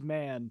 50s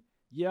man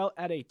yell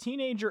at a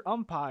teenager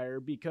umpire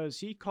because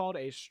he called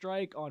a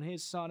strike on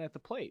his son at the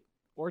plate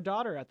or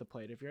daughter at the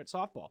plate if you're at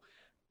softball.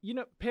 You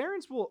know,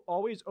 parents will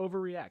always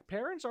overreact.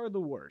 Parents are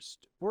the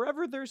worst.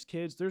 Wherever there's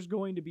kids, there's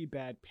going to be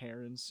bad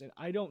parents. And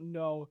I don't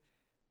know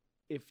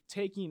if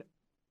taking...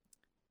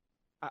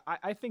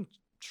 I think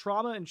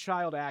trauma in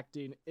child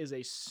acting is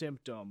a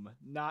symptom,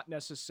 not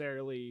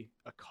necessarily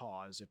a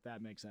cause, if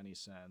that makes any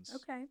sense.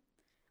 Okay.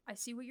 I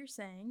see what you're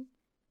saying.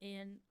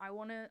 And I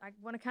wanna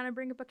kind of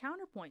bring up a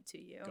counterpoint to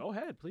you. Go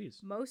ahead, please.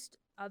 Most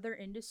other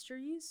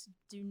industries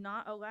do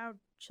not allow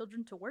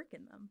children to work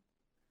in them.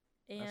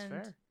 And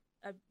That's fair.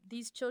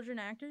 These children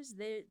actors,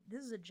 this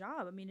is a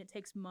job. I mean, it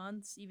takes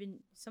months, even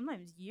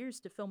sometimes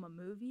years to film a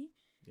movie.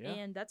 Yeah.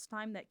 And that's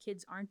time that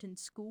kids aren't in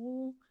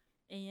school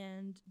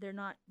and they're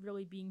not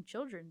really being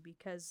children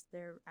because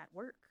they're at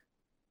work.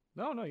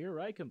 No, you're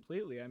right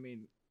completely. I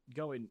mean,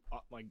 going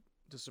like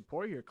to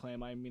support your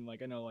claim, I mean,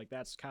 like I know like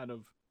that's kind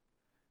of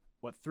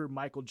what threw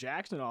Michael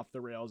Jackson off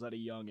the rails at a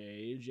young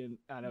age, and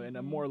I know in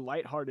a more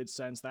lighthearted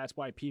sense, that's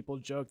why people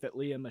joke that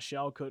Leah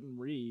Michelle couldn't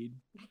read.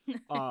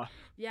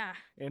 Yeah.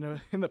 In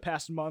the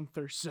past month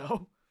or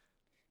so.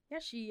 Yeah,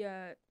 she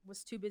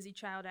was too busy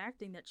child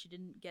acting that she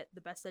didn't get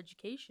the best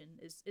education.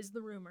 Is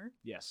the rumor?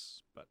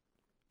 Yes, but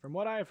from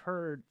what I've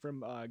heard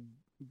from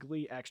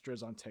Glee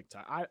extras on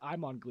TikTok,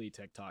 I'm on Glee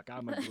TikTok.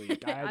 I'm a Glee.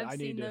 I've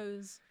seen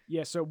those.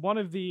 Yeah, so one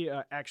of the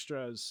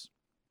extras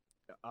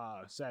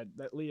said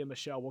that Leah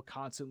Michelle will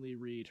constantly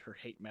read her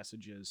hate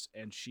messages,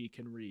 and she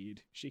can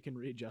read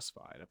just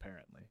fine,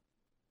 apparently.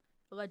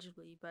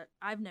 Allegedly, but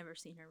I've never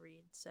seen her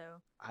read, so.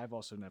 I've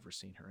also never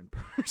seen her in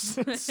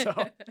person, so.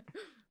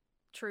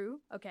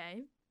 True,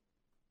 okay.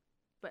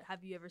 But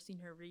have you ever seen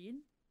her read?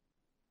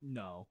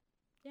 No.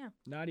 Yeah.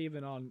 Not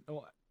even on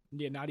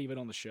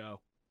the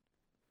show.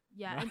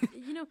 Yeah, and,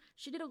 you know,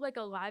 she did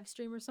a live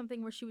stream or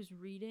something where she was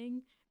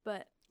reading,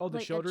 but oh, the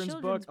like, children's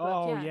book?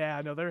 Oh,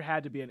 yeah. No, there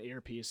had to be an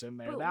earpiece in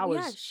there. But,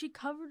 yeah, she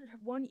covered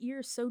one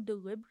ear so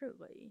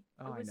deliberately.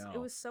 Oh, I know. It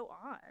was so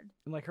odd.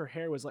 And like her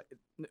hair was like,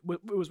 it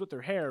was with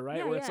her hair, right?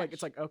 Yeah, Where yeah.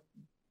 it's like, oh,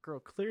 girl,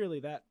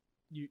 clearly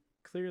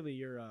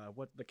your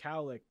what the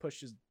cowlick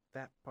pushes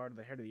that part of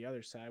the hair to the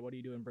other side. What are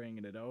you doing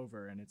bringing it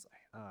over? And it's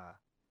like,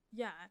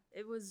 Yeah,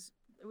 it was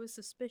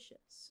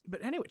suspicious.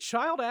 But anyway,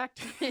 child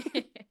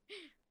acting.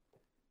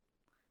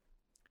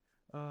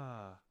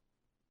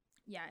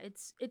 Yeah,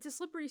 it's a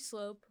slippery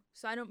slope,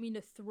 so I don't mean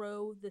to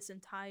throw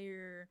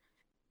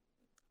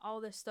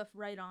all this stuff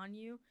right on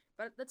you,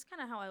 but that's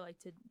kind of how I like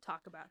to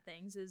talk about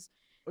things is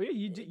oh yeah,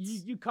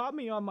 you caught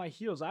me on my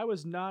heels. I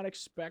was not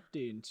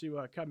expecting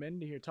to come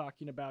into here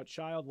talking about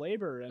child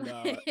labor and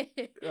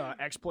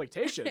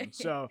exploitation.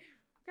 So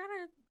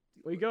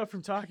we go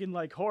from talking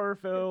like horror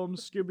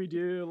films,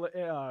 Scooby-Doo,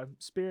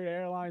 Spirit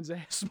Airlines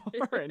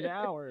ASMR, and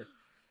now we're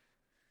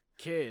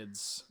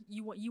kids.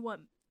 You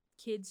want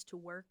kids to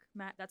work,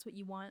 Matt? That's what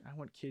you want? I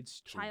want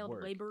kids to child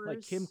work. laborers?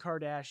 Like Kim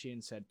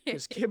Kardashian said,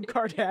 because Kim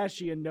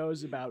Kardashian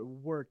knows about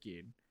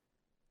working.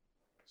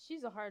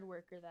 She's a hard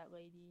worker, that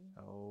lady.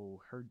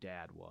 Oh, her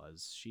dad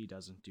was. She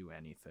doesn't do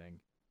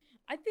anything.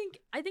 I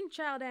think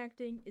child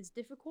acting is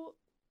difficult,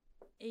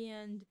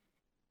 and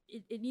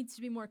it needs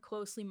to be more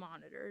closely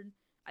monitored.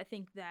 I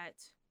think that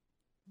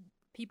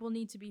people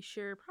need to be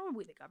sure,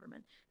 probably the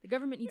government. The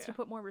government needs to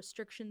put more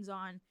restrictions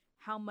on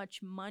how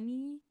much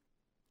money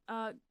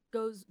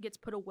gets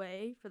put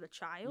away for the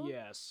child.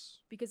 Yes.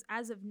 Because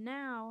as of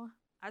now,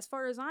 as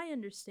far as I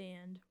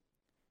understand,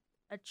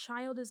 a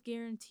child is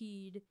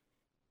guaranteed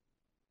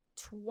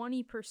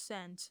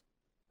 20%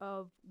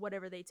 of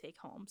whatever they take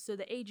home. So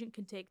the agent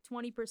can take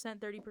 20%,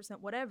 30%,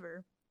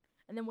 whatever,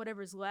 and then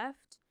whatever's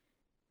left,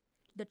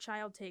 the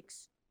child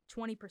takes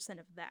 20%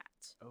 of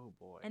that. Oh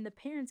boy. And the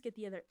parents get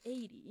the other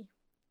 80,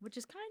 which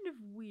is kind of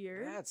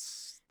weird.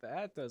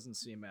 That doesn't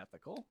seem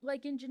ethical.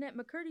 Like in Jeanette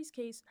McCurdy's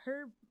case,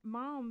 her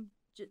mom,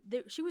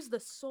 she was the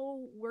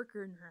sole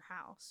worker in her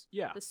house.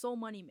 Yeah. The sole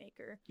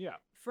moneymaker. Yeah.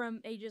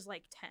 From ages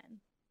like 10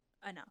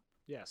 and up.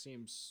 Yeah,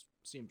 seems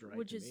right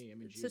which to is me. I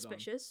mean,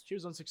 suspicious. She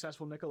was on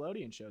successful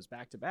Nickelodeon shows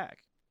back to back.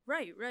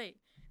 Right.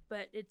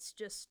 But it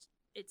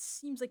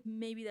seems like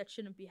maybe that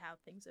shouldn't be how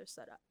things are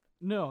set up.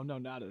 No,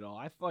 not at all.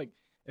 I feel like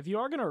if you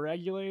are going to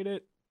regulate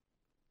it,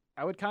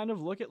 I would kind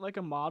of look at like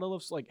a model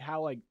of like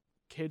how like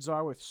kids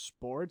are with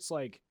sports,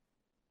 like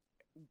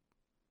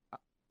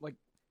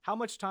how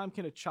much time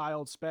can a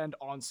child spend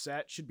on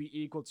set should be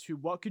equal to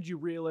what could you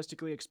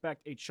realistically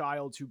expect a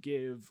child to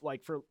give,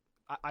 like for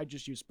I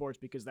just use sports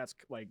because that's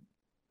like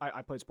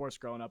I played sports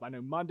growing up. I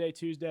knew Monday,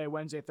 Tuesday,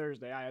 Wednesday,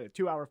 Thursday, I had a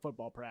 2-hour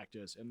football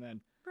practice. And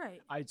then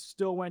Right. I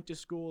still went to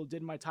school,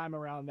 did my time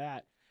around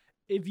that.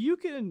 If you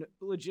can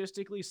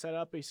logistically set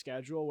up a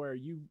schedule where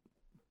you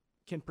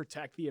can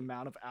protect the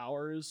amount of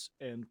hours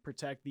and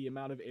protect the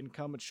amount of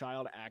income a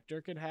child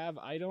actor can have,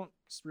 I don't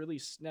really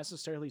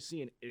necessarily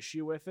see an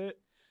issue with it.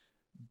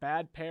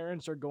 Bad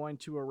parents are going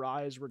to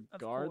arise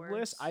regardless.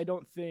 course. I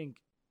don't think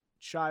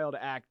child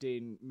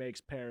acting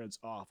makes parents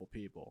awful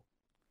people.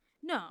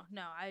 No,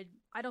 I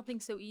don't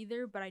think so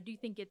either. But I do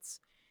think it's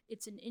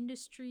an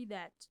industry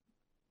that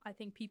I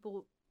think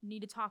people need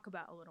to talk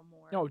about a little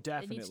more. Oh, It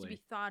needs to be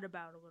definitely. thought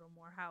about a little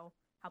more how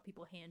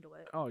people handle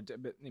it. Oh,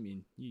 but I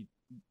mean,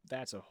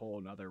 that's a whole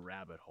nother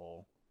rabbit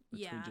hole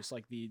between Yeah. just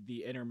like the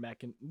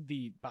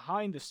the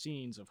behind the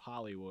scenes of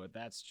Hollywood.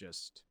 That's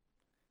just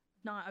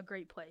Not a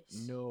great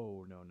place.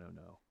 no.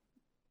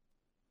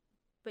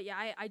 But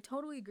yeah, I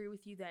totally agree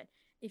with you that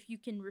if you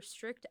can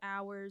restrict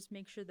hours,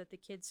 make sure that the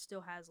kid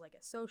still has like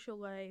a social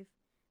life,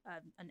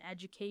 an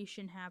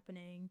education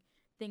happening,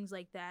 things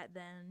like that,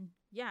 then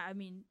yeah, I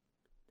mean,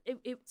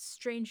 it's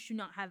strange to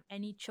not have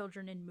any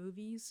children in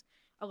movies.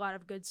 A lot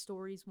of good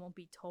stories won't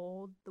be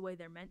told the way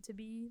they're meant to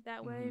be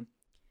that way.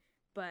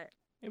 But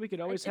And we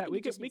could always I have think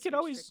it just we needs could to be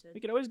always restricted.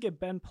 we could always get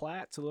Ben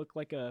Platt to look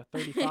like a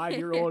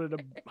 35-year-old at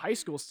a high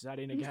school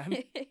setting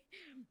again.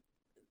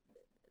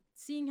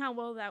 seeing how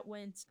well that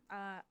went,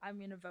 I'm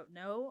gonna vote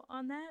no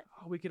on that.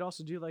 Oh, we could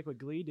also do like what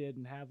Glee did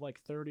and have like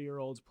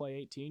 30-year-olds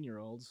play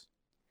 18-year-olds.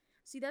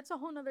 See, that's a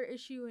whole nother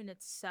issue in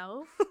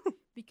itself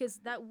because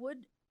that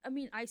would. I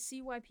mean, I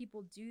see why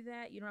people do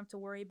that. You don't have to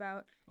worry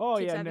about Oh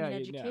kids yeah, having no, an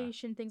yeah.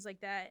 education, things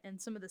like that,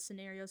 and some of the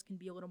scenarios can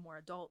be a little more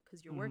adult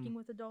because you're Mhm. working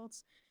with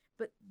adults.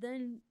 But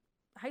then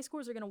high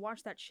schoolers are gonna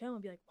watch that show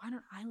and be like, "Why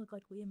don't I look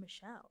like Leah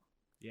Michelle?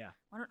 Yeah.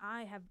 Why don't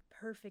I have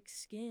perfect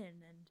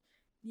skin and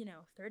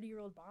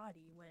 30-year-old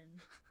body when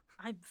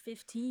I'm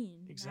 15 and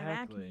I have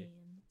Exactly. acne?"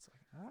 And It's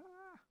like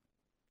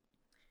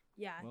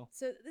yeah, Well.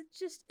 so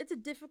it's a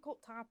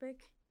difficult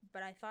topic,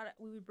 but I thought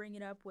we would bring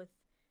it up with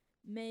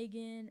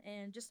M3GAN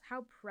and just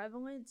how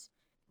prevalent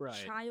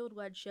right.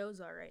 child-led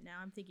shows are right now.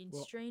 I'm thinking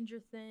Well- Stranger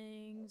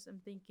Things. I'm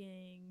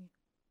thinking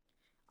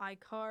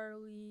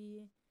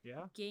iCarly,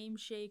 Yeah. Game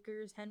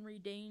Shakers, Henry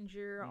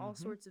Danger, all Mhm.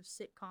 sorts of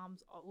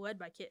sitcoms led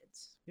by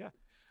kids.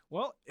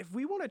 Well, if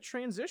we want to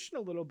transition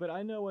a little bit,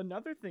 I know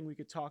another thing we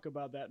could talk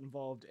about that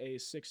involved a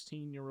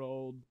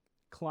 16-year-old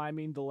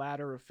climbing the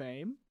ladder of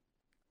fame.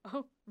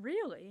 Oh,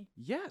 really?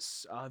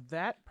 Yes,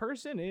 that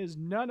person is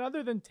none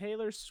other than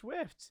Taylor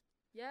Swift.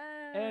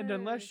 Yeah. And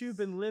unless you've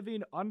been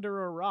living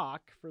under a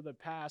rock for the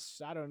past,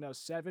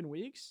 7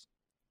 weeks,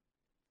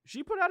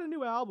 she put out a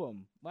new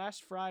album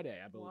last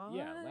Friday, I believe.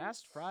 Yeah,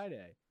 last What?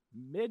 Friday.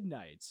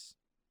 Midnights.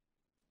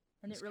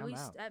 and it's it come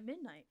released out. at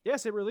midnight.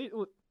 Yes, it released.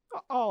 Well,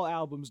 all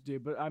albums do,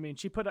 but I mean,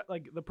 she put out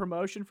like the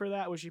promotion for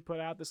that was she put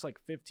out this like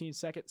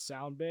 15-second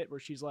sound bit where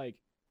she's like,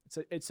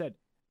 it said,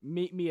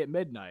 "Meet me at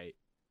midnight,"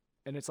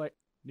 and it's like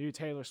new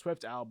Taylor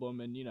Swift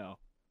album, and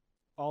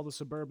all the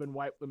suburban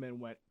white women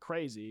went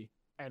crazy,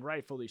 and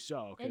rightfully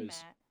so, And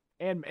because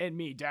Matt. and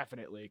me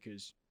definitely,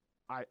 because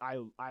I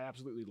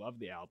absolutely love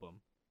the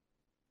album.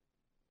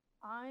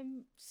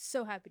 I'm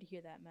so happy to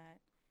hear that, Matt.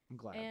 I'm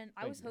glad. And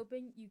I Thank was you.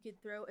 hoping you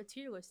could throw a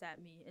tier list at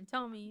me and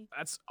tell me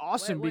That's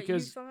awesome what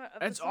because you thought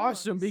of that's the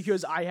awesome songs.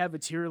 because I have a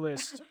tier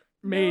list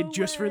made No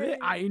just for this. way.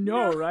 I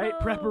know, right? No.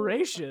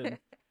 Preparation.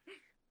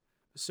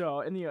 So,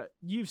 and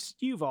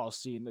you've all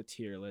seen the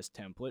tier list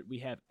template. We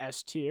have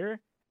S tier,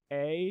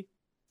 A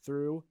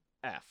through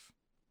F.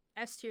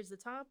 S tier's the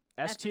top.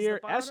 S F is tier,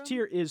 the S bottom?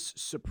 tier is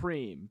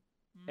supreme.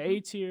 A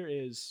tier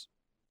is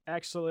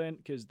excellent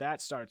because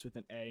that starts with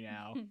an A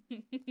now.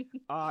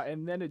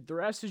 And then the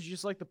rest is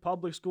just like the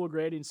public school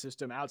grading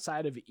system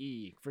outside of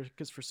E,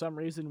 because for some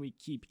reason we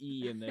keep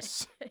E in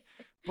this.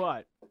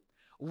 But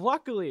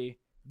luckily,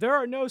 there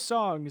are no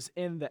songs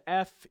in the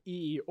F,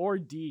 E, or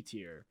D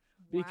tier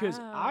because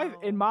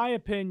in my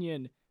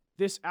opinion,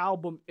 this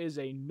album is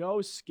a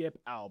no skip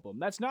album.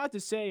 That's not to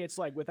say it's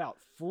like without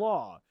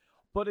flaw,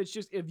 but it's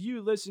just if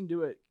you listen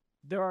to it,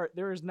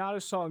 there is not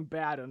a song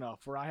bad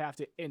enough where I have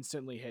to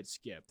instantly hit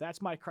skip.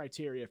 That's my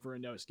criteria for a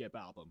no skip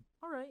album.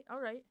 All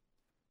right.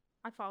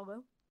 I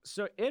follow.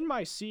 So in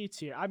my C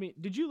tier, I mean,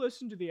 did you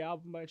listen to the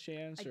album by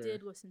chance? I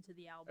did listen to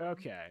the album.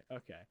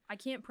 Okay. I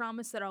can't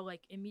promise that I'll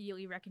like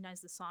immediately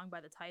recognize the song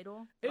by the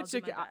title. But It's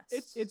I'll do my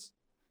best.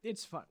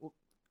 it's fun.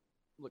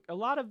 Look, a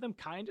lot of them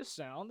kind of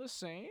sound the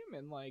same,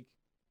 and like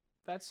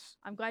that's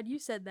I'm glad you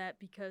said that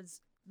because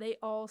they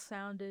all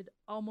sounded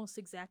almost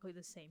exactly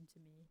the same to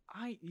me.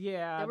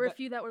 There were a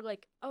few that were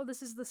like, "Oh,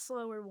 this is the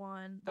slower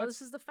one. Oh,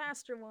 this is the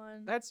faster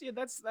one." That's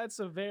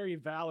a very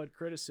valid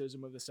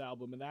criticism of this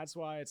album, and that's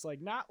why it's like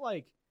not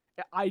like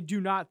I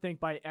do not think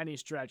by any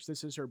stretch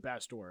this is her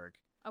best work.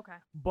 Okay.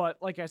 But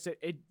like I said,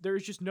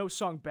 there's just no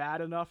song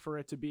bad enough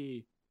for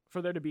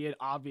there to be an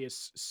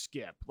obvious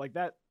skip. Like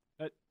that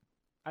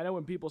I know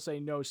when people say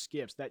no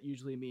skips, that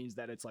usually means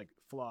that it's like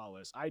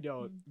flawless. I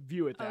don't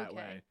view it that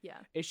way. Yeah.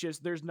 It's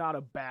just there's not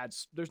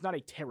a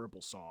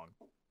terrible song.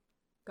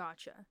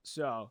 Gotcha.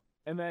 So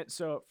And then,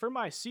 so for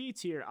my C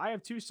tier, I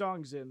have 2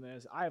 songs in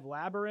this. I have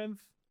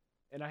Labyrinth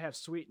and I have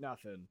Sweet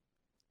Nothing.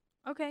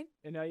 Okay.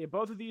 And yeah,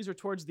 both of these are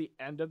towards the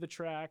end of the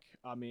track.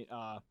 I mean,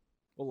 well,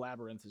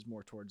 Labyrinth is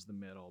more towards the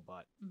middle,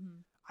 but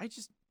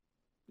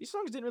these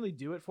songs didn't really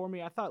do it for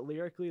me. I thought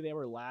lyrically they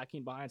were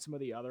lacking behind some of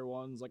the other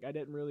ones. Like, I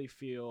didn't really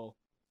feel,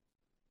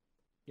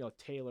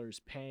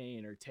 Taylor's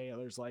pain or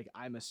Taylor's like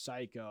I'm a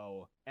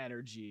psycho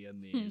energy in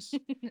these,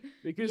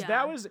 because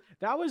that was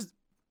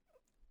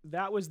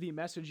the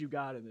message you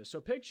got in this.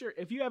 So picture,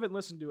 if you haven't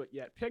listened to it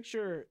yet,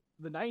 picture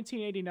the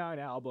 1989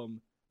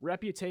 album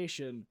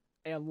Reputation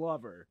and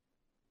Lover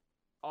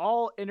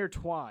all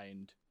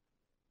intertwined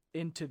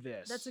into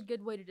this. That's a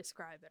good way to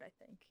describe it, I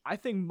think. I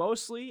think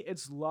mostly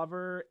it's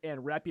Lover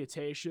and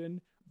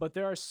Reputation, but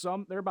there are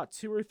about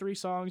 2 or 3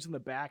 songs in the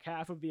back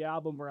half of the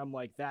album where I'm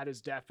like, that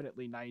is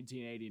definitely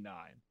 1989.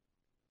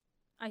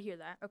 I hear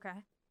that. Okay.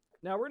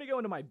 Now we're gonna go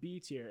into my B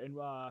tier, and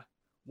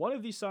one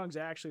of these songs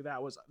actually that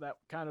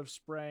kind of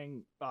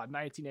sprang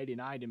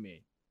 1989 to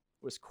me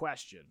was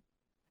Question,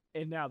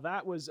 and now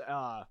that was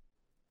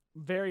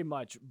very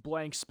much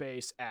Blank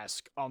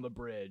Space-esque on the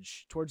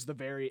bridge towards the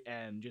very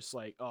end, just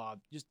like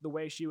just the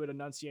way she would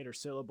enunciate her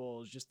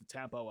syllables, just the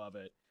tempo of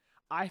it.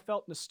 I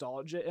felt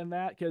nostalgia in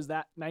that because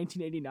that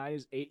 1989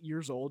 is 8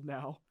 years old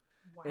now.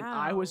 Wow. And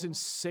I was in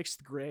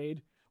 6th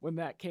grade when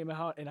that came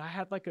out, and I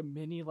had like a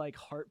mini like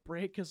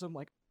heartbreak because I'm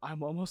like,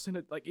 I'm almost in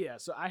it. Like, yeah,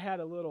 so I had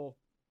a little,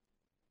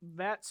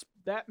 that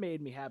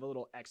made me have a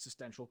little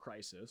existential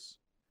crisis.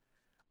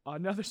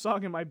 Another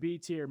song in my B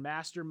tier,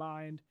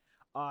 Mastermind.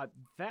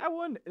 That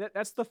one,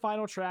 that's the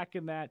final track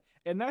in that,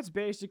 and that's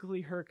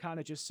basically her kind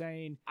of just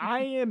saying,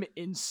 I am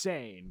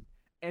insane.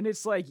 And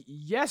it's like,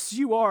 yes,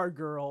 you are,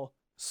 girl.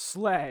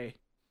 Slay.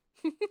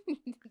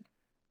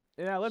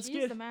 Yeah,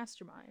 She's the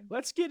mastermind.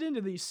 Let's get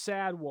into these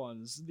sad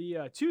ones.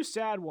 The 2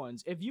 sad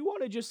ones. If you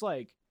want to just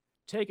like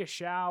take a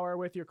shower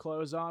with your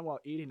clothes on while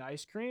eating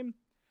ice cream,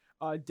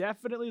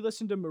 definitely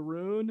listen to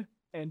Maroon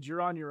and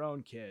You're on Your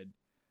Own, Kid,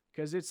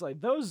 because it's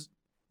like those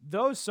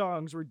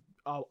songs were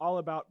all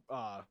about.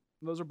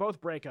 Those are both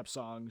breakup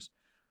songs.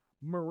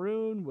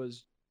 Maroon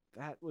was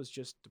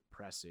just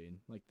depressing.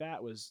 Like,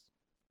 that was,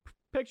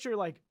 picture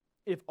like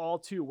if All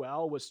Too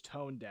Well was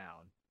toned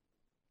down.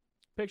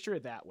 Picture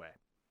it that way.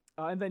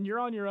 And then You're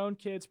on Your Own,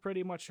 Kid's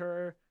pretty much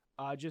her.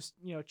 Just,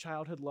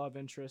 childhood love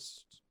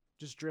interest.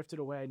 Just drifted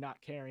away,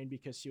 not caring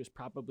because she was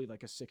probably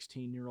like a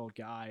 16-year-old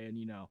guy, and,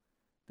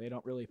 they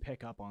don't really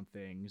pick up on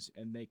things,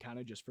 and they kind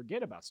of just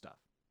forget about stuff.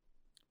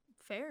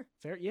 Fair,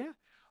 yeah.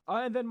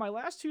 And then my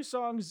last 2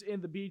 songs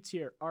in the B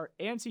tier are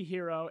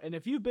Anti-Hero, and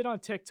if you've been on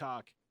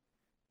TikTok,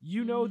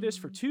 you know this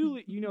for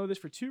 2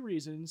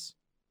 reasons.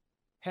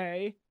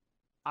 Hey,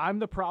 I'm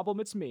the problem,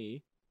 it's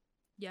me.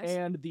 Yes.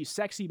 And the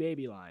Sexy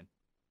Baby line.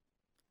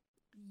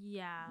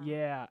 Yeah.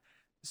 Yeah.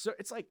 So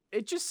it's like,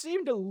 it just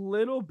seemed a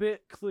little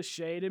bit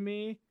cliche to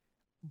me,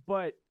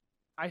 but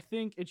I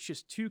think it's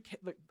just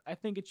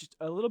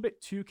a little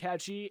bit too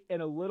catchy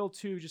and a little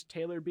too just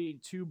Taylor being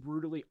too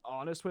brutally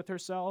honest with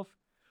herself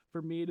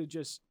for me to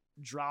just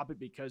drop it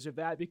because of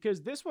that.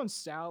 Because this one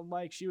sounded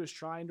like she was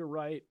trying to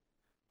write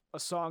a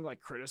song like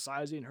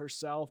criticizing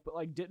herself, but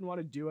like didn't want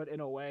to do it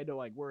in a way to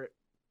like where it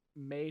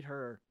made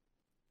her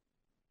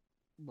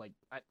like,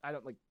 I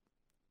don't like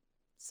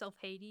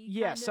self-hatey.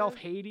 Yeah,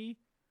 self-hatey.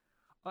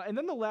 And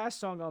then the last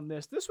song on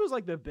this was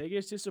like the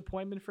biggest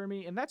disappointment for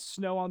me, and that's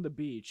Snow on the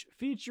Beach,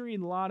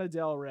 featuring Lana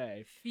Del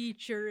Rey.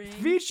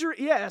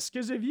 Yes,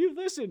 because if you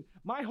listen,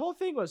 my whole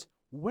thing was,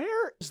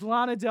 where is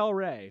Lana Del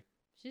Rey?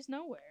 She's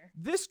nowhere.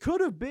 This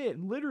could have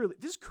been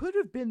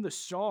the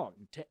song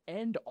to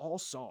end all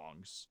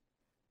songs,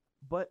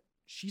 but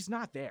she's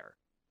not there.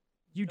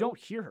 You don't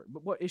hear her.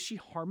 But what, is she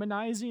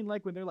harmonizing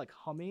like when they're like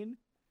humming?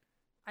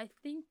 I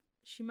think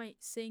she might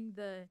sing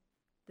the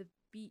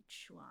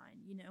beach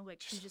line, like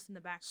she's just in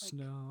the back, like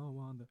Snow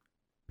on the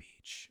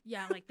beach.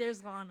 Yeah, like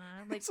there's Lana.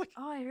 Like,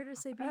 oh, I heard her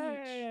say beach.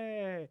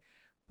 Hey.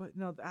 But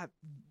no,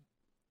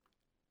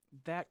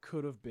 that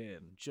could have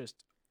been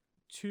just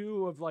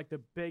 2 of like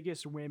the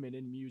biggest women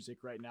in music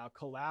right now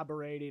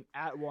collaborating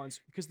at once,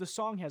 because the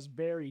song has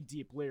very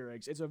deep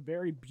lyrics. It's a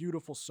very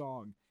beautiful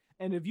song.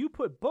 And if you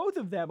put both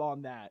of them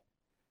on that,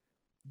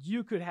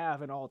 you could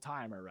have an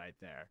all-timer right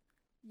there.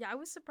 Yeah, I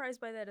was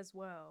surprised by that as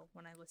well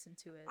when I listened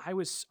to it. I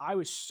was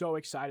so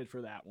excited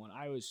for that one.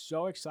 I was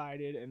so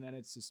excited, and then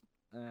it's just,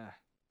 I'm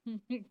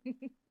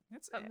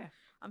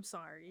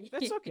sorry.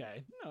 That's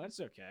okay. No, it's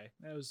okay.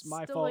 That was my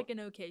fault. Still like an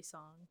okay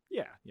song.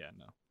 Yeah,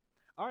 no.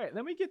 All right,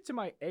 then we get to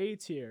my A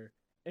tier.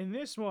 And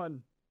this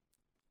one,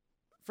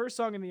 first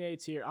song in the A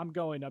tier, I'm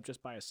going up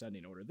just by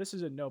ascending order. This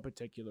is in no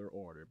particular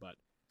order, but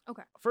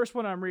okay. First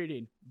one I'm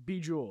reading,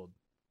 Bejeweled.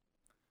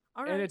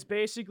 All right. And that's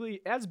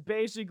basically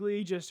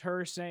just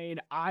her saying,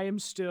 I am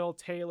still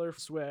Taylor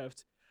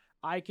Swift.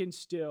 I can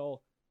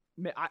still,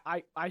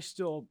 I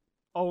still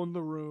own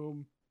the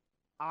room.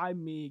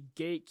 I'm me,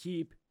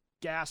 gatekeep,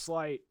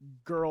 gaslight,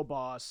 girl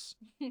boss.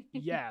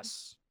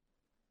 Yes.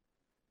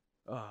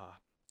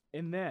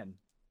 And then,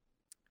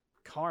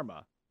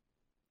 Karma.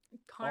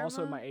 Karma.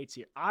 Also my A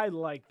tier. I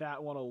like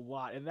that one a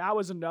lot. And that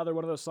was another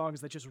one of those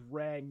songs that just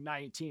rang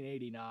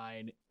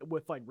 1989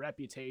 with like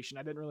Reputation.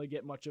 I didn't really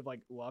get much of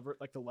like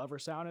the lover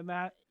sound in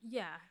that.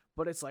 Yeah.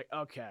 But it's like,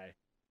 okay,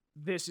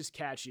 this is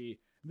catchy.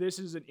 This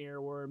is an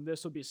earworm.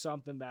 This will be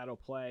something that'll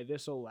play.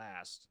 This will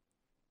last.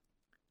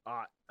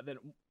 Then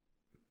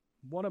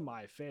one of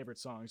my favorite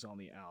songs on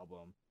the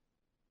album,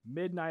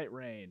 Midnight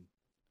Rain.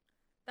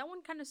 That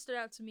one kind of stood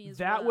out to me as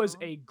well. That was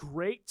a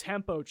great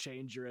tempo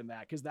changer in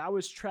that, because that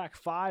was track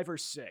 5 or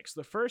 6.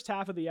 The first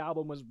half of the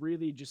album was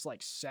really just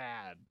like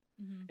sad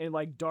and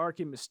like dark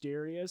and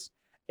mysterious.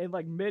 And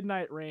like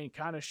Midnight Rain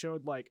kind of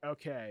showed like,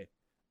 okay,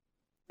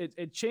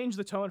 it changed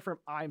the tone from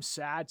I'm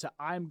sad to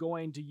I'm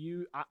going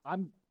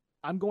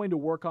to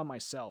work on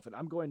myself and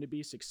I'm going to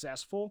be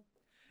successful.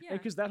 Yeah.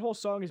 Because that whole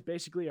song is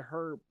basically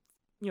her,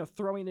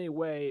 throwing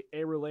away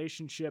a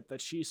relationship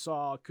that she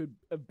saw could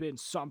have been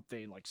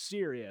something like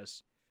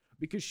serious,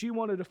 because she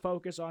wanted to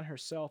focus on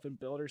herself and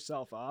build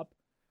herself up.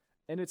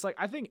 And it's like,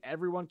 I think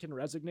everyone can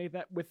resonate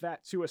with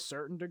that to a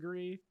certain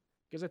degree,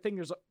 because I think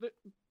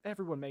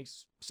everyone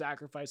makes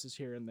sacrifices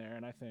here and there.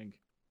 And I think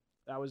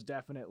that was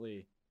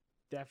definitely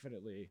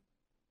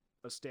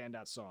a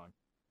standout song.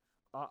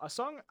 A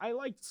song I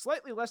liked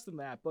slightly less than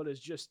that, but is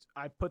just,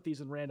 I put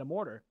these in random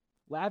order.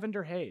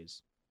 Lavender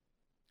Haze.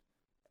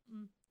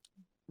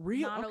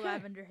 Not a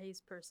Lavender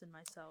Haze person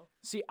myself.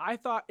 See, I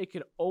thought it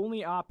could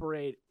only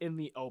operate in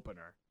the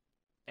opener,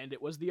 and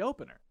it was the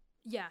opener.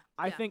 Yeah.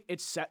 I think it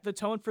set the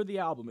tone for the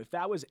album. If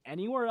that was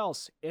anywhere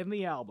else in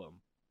the album,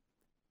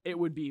 it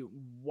would be,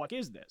 what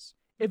is this?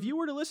 If you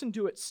were to listen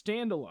to it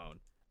standalone,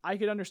 I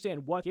could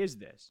understand, what is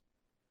this?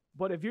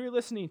 But if you're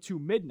listening to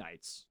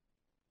Midnights,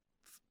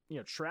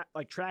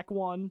 track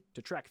 1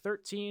 to track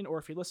 13, or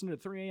if you listen to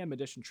the 3 a.m.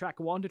 edition, track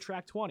 1 to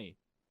track 20.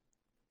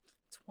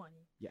 20.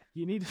 Yeah,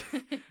 you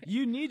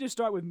need to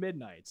start with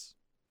Midnights,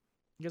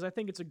 because I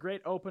think it's a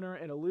great opener,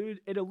 and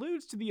it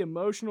alludes to the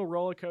emotional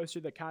roller coaster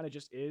that kind of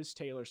just is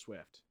Taylor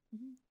Swift.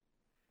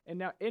 And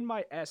now in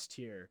my S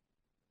tier,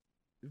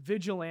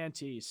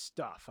 vigilante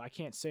stuff. I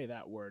can't say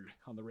that word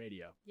on the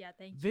radio. Yeah,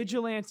 thank you.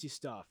 Vigilante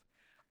stuff.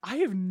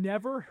 I've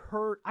never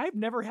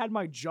had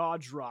my jaw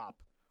drop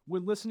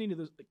when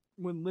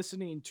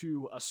listening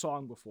to a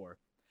song before.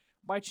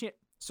 By chance.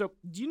 So,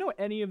 do you know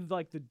any of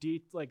like the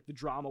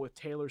drama with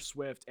Taylor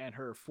Swift and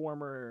her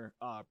former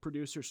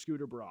producer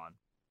Scooter Braun?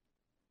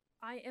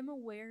 I am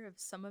aware of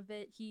some of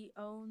it. He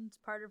owns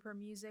part of her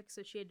music,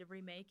 so she had to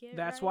remake it.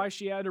 That's why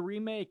she had to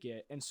remake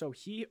it, and so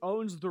he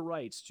owns the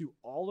rights to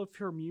all of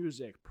her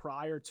music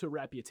prior to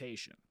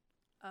Reputation.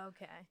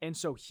 Okay. And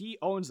so he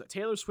owns that.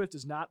 Taylor Swift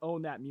does not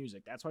own that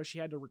music. That's why she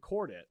had to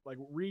record it, like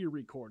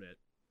re-record it.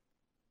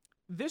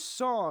 This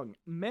song,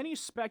 many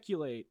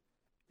speculate,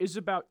 is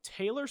about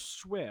Taylor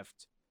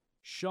Swift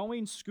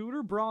showing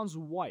Scooter Braun's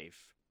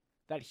wife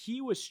that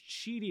he was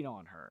cheating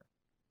on her.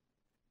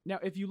 Now,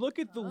 if you look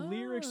at the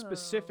lyrics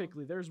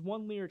specifically, there's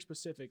one lyric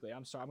specifically.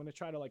 I'm sorry, I'm going to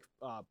try to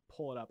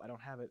pull it up. I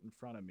don't have it in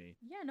front of me.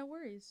 Yeah, no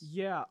worries.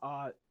 Yeah,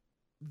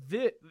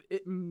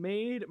 it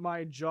made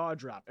my jaw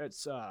drop.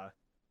 It's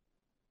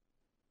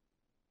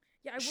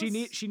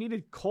she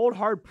needed cold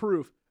hard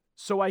proof,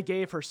 so I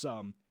gave her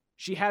some.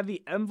 She had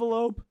the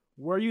envelope.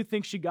 Where do you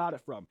think she got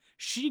it from?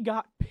 She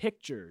got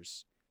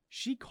pictures.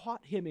 She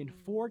caught him in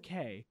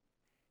 4K,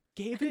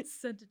 gave it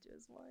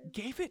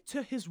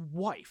to his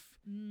wife,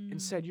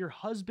 and said, "Your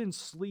husband's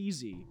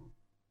sleazy."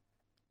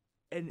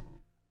 And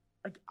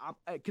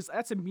because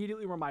that's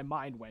immediately where my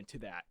mind went to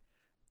that.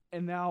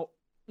 And now,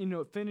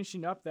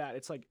 finishing up that,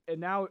 it's like, and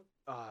now,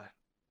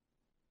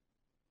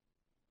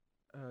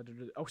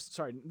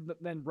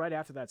 then right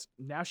after that,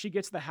 now she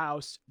gets the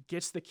house,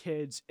 gets the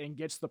kids, and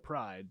gets the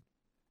pride.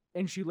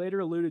 And she later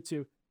alluded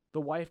to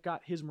the wife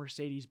got his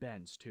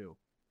Mercedes-Benz too.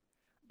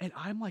 And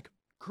I'm like,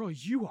 girl,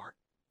 you are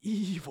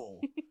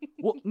evil.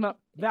 Well, no,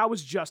 that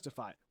was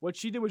justified. What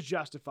she did was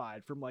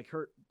justified from like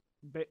her.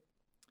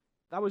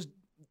 That was,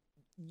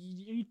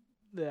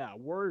 yeah.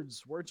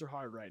 Words are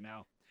hard right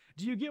now.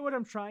 Do you get what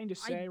I'm trying to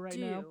say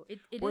now?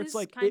 It is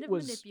like, kind of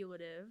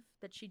manipulative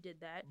that she did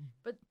that,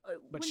 but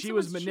she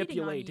was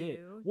manipulated.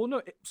 Well,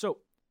 no. So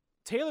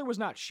Taylor was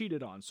not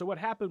cheated on. So what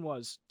happened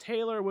was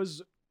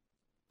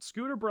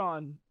Scooter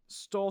Braun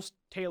stole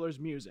Taylor's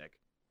music.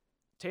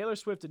 Taylor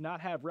Swift did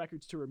not have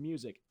records to her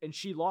music, and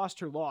she lost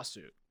her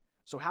lawsuit.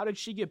 So how did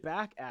she get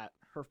back at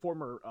her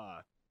former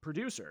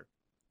producer?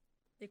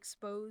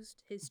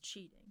 Exposed his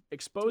cheating.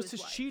 Exposed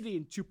his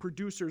cheating to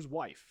producer's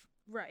wife.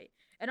 Right.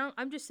 And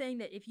I'm just saying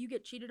that if you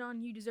get cheated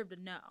on, you deserve to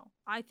know.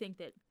 I think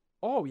that.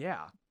 Oh,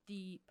 yeah.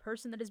 The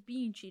person that is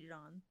being cheated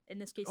on, in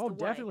this case, the wife,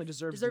 definitely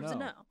deserves to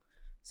know.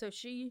 So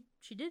she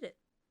did it.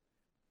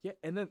 Yeah,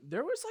 and then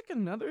there was like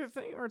another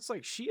thing where it's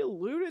like she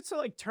alluded to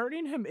like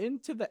turning him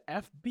into the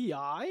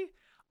FBI.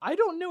 I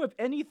don't know if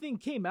anything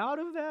came out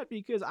of that,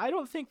 because I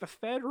don't think the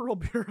Federal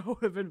Bureau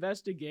of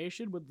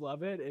Investigation would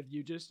love it if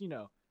you just,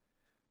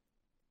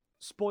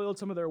 spoiled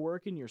some of their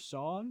work in your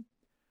song.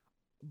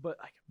 But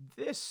like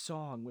this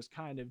song was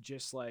kind of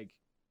just like,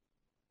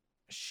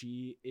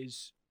 she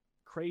is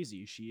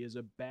crazy. She is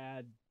a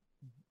bad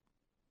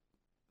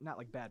not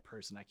like bad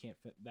person. I can't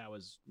fit. That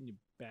was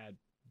bad.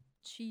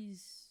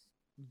 She's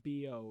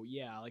Bo,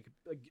 yeah, like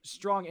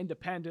strong,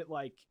 independent,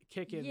 like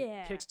kicking,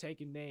 Yeah. kicks,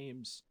 taking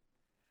names.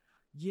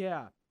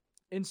 Yeah,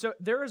 and so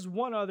there is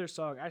one other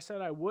song. I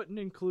said I wouldn't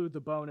include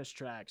the bonus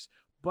tracks,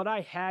 but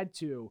I had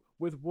to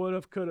with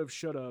Would've, Could've,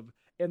 Should've,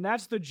 and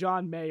that's the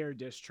John Mayer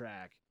diss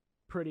track.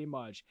 Pretty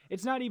much,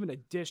 it's not even a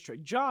diss track.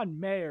 John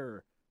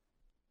Mayer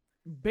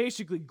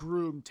basically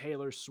groomed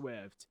Taylor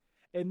Swift,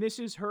 and this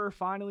is her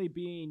finally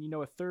being,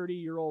 a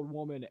 30-year-old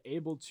woman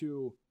able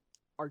to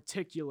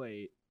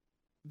articulate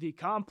the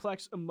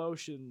complex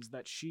emotions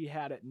that she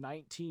had at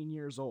 19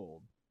 years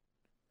old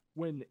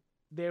when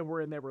they were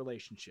in their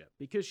relationship.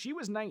 Because she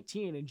was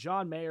 19 and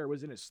John Mayer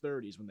was in his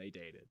 30s when they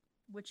dated.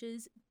 which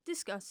is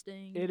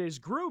disgusting. It is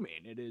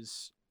grooming. It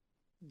is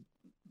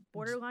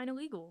Borderline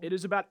illegal. It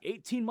is about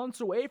 18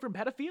 months away from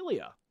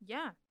pedophilia.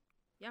 Yeah.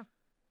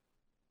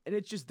 And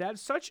it's just,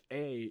 that's such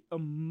a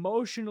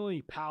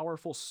emotionally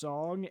powerful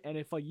song. And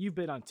if like you've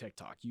been on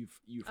TikTok, you've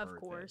heard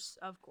this.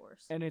 Of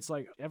course. And it's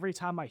like every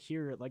time I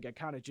hear it, like I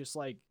kind of just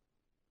like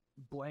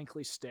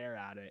blankly stare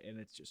at it, and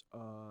it's just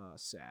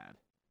sad.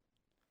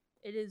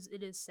 It is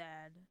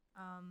sad.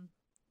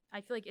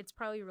 I feel like it's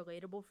probably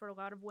relatable for a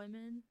lot of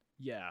women,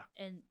 Yeah.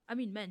 and I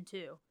mean men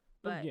too.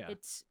 But yeah.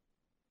 it's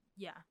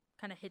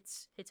kind of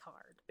hits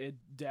hard.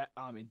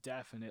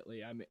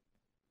 Definitely. I mean,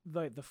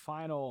 the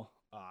final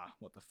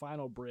the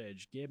final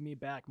bridge, "Give Me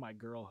Back My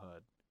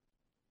Girlhood."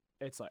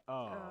 It's like,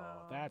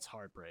 that's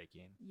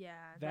heartbreaking. Yeah,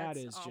 That that's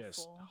is just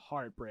awful.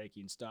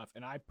 heartbreaking stuff.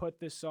 And I put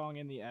this song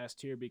in the S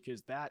tier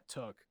because that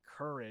took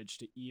courage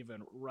to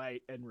even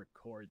write and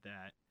record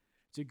that.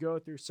 To go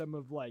through some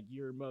of like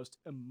your most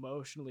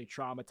emotionally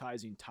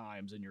traumatizing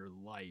times in your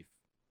life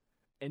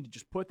and to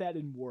just put that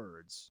in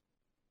words.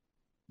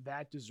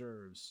 That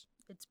deserves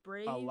It's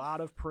brave. a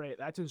lot of praise.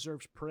 That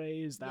deserves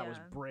praise. That was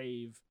Yeah.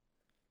 brave.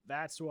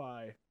 That's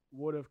why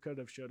Would've,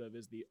 Could've, Should've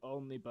is the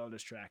only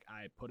bonus track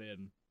I put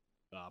in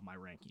my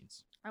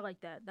rankings. I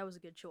like that. That was a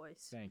good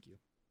choice. Thank you.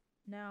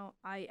 Now,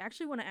 I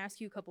actually want to ask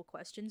you a couple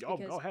questions Oh,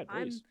 because go ahead,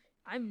 please.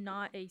 I'm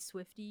not a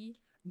Swiftie.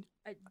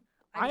 I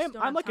I'm just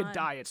don't have like a time.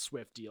 diet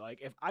Swiftie. Like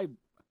if I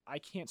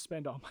can't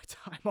spend all my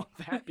time on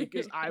that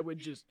because I would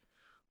just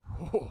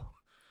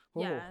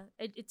Yeah,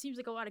 it seems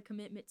like a lot of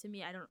commitment to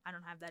me. I don't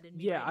have that in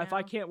me. Yeah, right if now.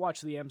 I can't watch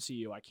the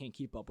MCU, I can't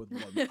keep up with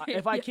one.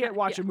 If I can't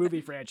watch a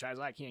movie franchise,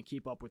 I can't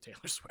keep up with Taylor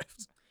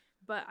Swift.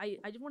 But I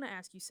just want to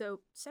ask you.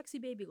 So, sexy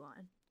baby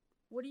line.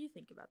 What do you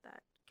think about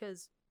that?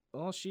 Because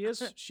Well, she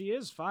is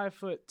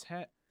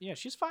 5'10". Yeah,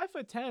 she's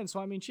 5'10". So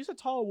I mean, she's a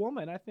tall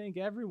woman. I think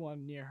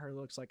everyone near her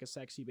looks like a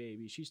sexy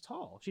baby. She's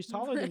tall. She's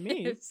taller than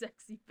me.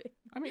 Sexy baby.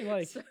 I mean,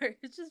 like, Sorry,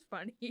 it's just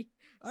funny.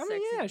 I mean,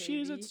 Sexy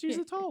yeah, baby. she's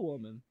a tall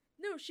woman.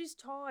 No, she's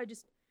tall. I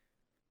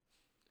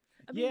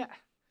mean, Yeah,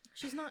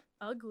 she's not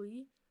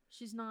ugly.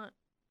 She's not.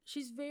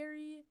 She's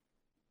very.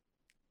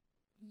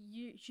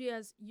 She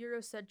has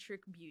Eurocentric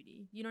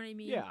beauty. You know what I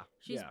mean? yeah,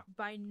 She's yeah.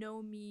 by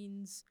no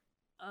means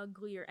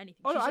ugly or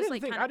anything. Oh She's no, just, I didn't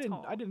like, think kinda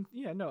tall.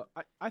 Yeah, no,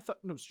 I thought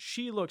no.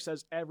 She looks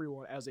as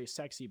everyone as a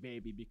sexy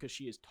baby because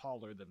she is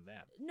taller than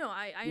them. No,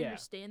 I Yeah.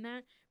 understand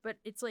that, but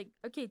it's like,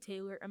 okay,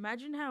 Taylor,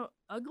 imagine how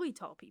ugly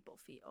tall people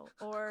feel,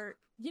 or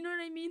you know what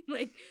I mean?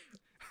 Like,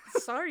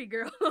 sorry,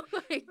 girl.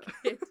 Like,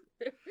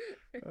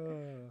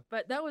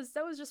 but that was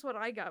just what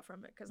I got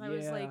from it because I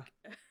was Yeah. like,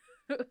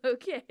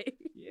 okay.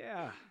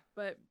 Yeah.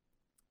 But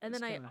and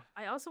then It's kinda-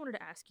 I also wanted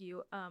to ask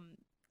you,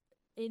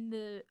 in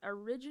the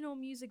original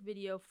music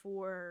video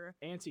for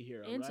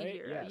Antihero, right?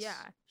 Antihero, Yes.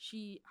 yeah,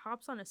 she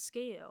hops on a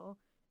scale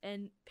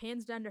and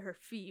pans down to her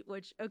feet,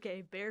 which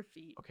okay, bare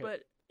feet, Okay,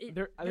 but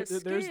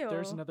There's scale,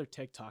 another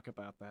TikTok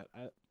about that.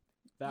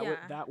 Yeah.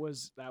 That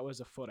was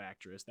a foot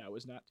actress. That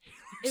was not.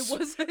 It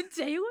wasn't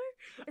Taylor.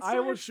 It's I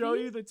not will her show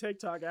you feet? the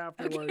TikTok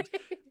afterwards.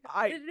 Okay.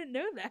 I- I didn't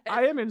know that.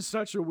 I am in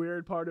such a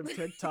weird part of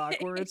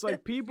TikTok where it's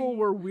like people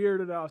were weird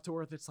enough to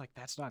where it's like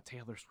that's not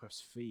Taylor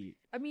Swift's feet.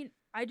 I mean,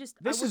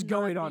 This I is would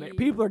going not on it. be-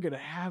 People are gonna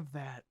have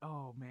that.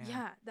 Oh man.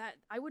 Yeah, that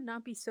I would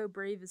not be so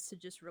brave as to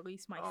just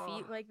release my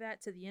feet Ugh. like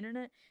that to the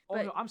internet. Oh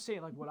But no, I'm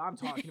saying like what I'm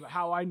talking about.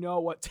 How I know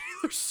what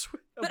Taylor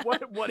Swift,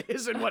 what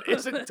is and what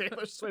isn't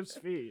Taylor Swift's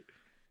feet.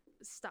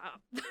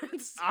 stop.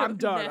 That's so I'm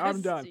done.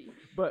 I'm done. nasty.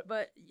 But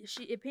But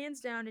it pans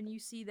down and you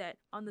see that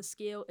on the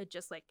scale it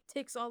just like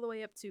ticks all the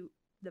way up to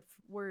the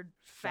word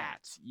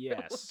fat.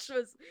 yes. Which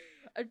was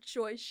a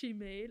choice she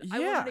made. I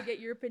Yeah. wanted to get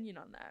your opinion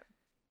on that.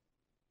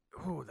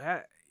 Oh,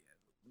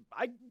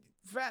 I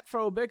fat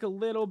phobic a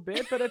little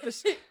bit, but at the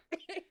same,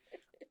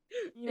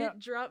 Yeah. It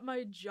dropped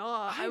my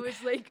jaw. I I-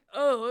 was like,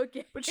 "Oh,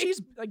 okay." but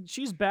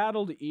she's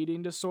battled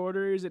eating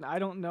disorders, and I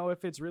don't know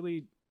if it's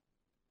really,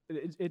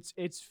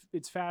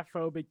 it's fat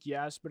phobic,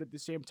 yes, but at the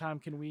same time,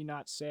 can we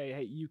not say,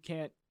 hey, you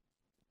can't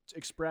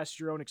express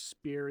your own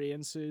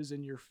experiences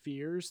and your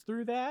fears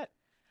through that?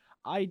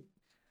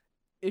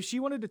 If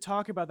she wanted to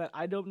talk about that,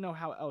 I don't know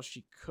how else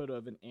she could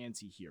have an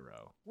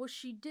anti-hero. Well,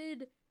 she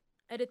did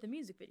edit the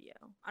music video.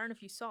 I don't know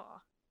if you saw.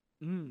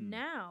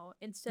 Now,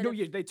 instead No, of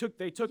yeah, they took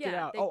it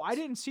Yeah, out. they Oh, I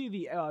didn't see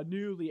the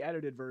newly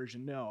edited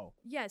version. No.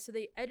 yeah, so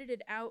they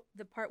edited out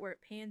the part where it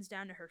pans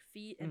down to her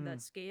feet and the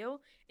Mm.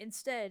 scale.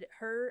 Instead,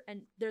 her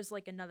and there's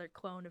like another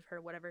clone of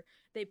her, whatever.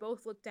 They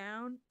both look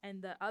down,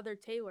 and the other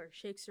Taylor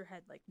shakes her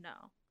head like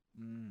no.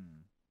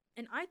 Mm.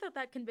 And I thought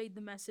that conveyed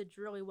the message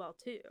really well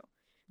too,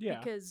 Yeah.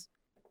 because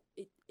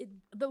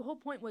the whole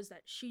point was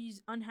that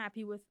she's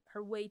unhappy with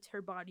her weight,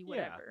 her body, Yeah.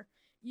 whatever.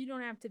 You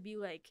don't have to be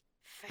like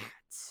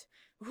fat,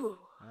 whew,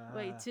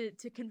 like to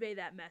convey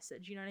that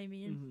message. You know what I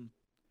mean? Mhm.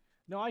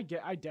 No, I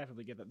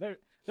definitely get that.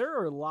 There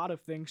are a lot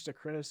of things to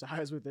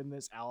criticize within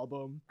this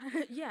album.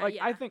 Yeah, Like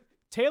yeah. I think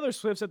Taylor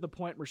Swift's at the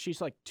point where she's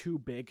like too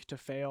big to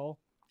fail.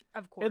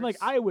 Of course. And like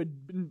I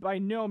would by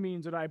no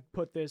means would I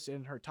put this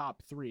in her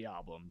top 3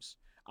 albums.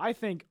 I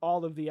think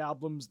all of the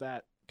albums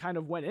that kind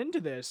of went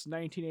into this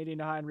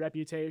 1989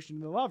 Reputation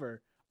and The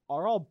Lover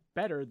are all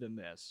better than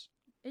this.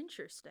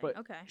 Interesting. But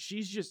Okay.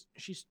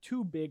 she's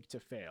too big to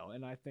fail,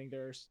 and I think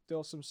there are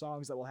still some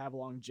songs that will have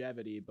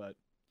longevity, but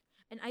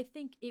And I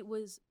think it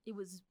was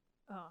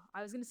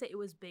I was gonna say it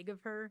was big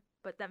of her,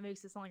 but that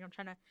makes it sound like I'm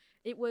trying to.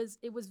 It was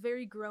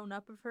very grown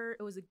up of her.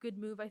 It was a good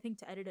move, I think,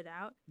 to edit it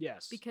out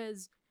yes.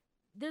 because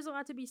there's a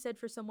lot to be said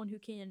for someone who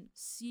can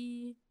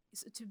see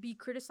to be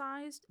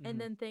criticized Mhm.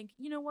 and then think,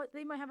 you know what,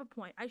 they might have a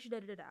point. I should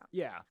edit it out.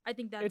 Yeah. I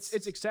think that's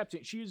It's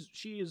accepting. She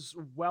is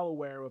well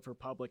aware of her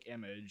public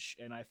image,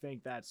 and I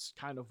think that's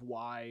kind of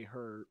why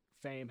her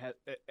fame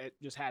it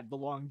just had the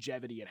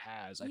longevity it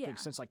has. I Yeah. think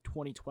since like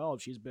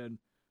 2012, she's been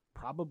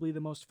probably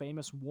the most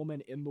famous woman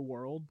in the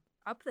world.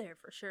 up there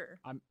for sure.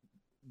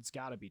 It's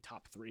got to be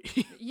top 3.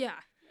 Yeah,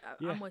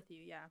 Yeah. I'm with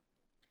you. Yeah,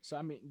 So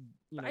I mean,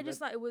 you but know, I just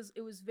thought it was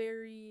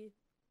very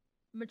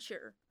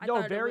mature. I no,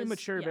 thought it very was-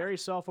 mature, yeah. very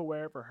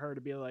self-aware for her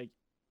to be like,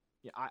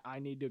 yeah, I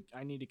need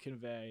to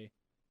convey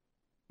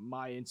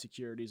my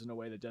insecurities in a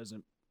way that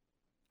doesn't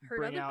Hurt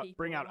bring other out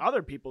people.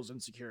 other people's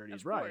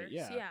insecurities, Of right? course,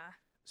 Yeah. yeah.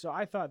 So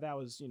I thought that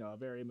was, a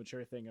very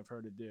mature thing of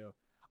her to do.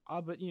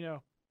 But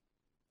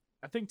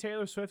I think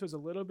Taylor Swift was a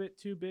little bit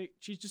too big.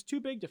 She's just too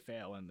big to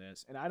fail in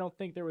this, and I don't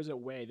think there was a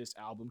way this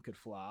album could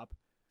flop.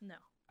 No.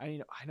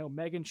 I know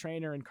Meghan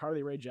Trainor and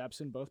Carly Rae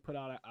Jepsen both put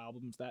out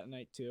albums that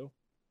night too.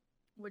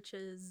 Which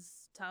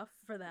is tough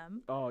for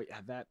them. Oh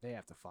yeah, that they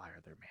have to fire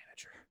their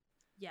manager.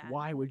 Yeah.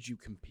 Why would you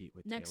compete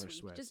with Next Taylor week.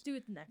 Swift? Just do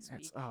it next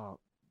That's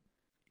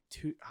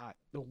week.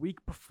 the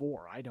week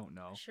before. I don't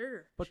know.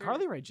 Sure. But sure.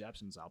 Carly Rae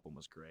Jepsen's album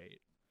was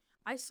great.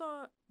 I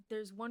saw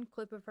there's one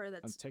clip of her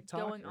that's TikTok,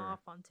 going or-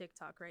 off on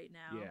TikTok right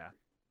now. Yeah.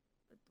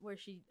 Where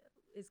she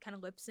is kind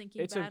of lip syncing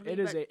It badly.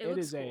 is but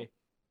looks cool.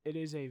 it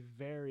is a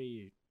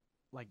very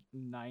like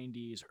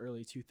 90s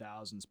early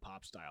 2000s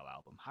pop style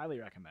album. Highly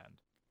recommend.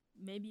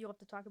 Maybe you'll have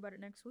to talk about it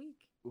next week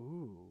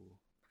Ooh.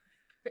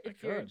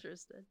 if you're could.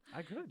 interested.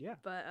 I could, yeah.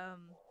 But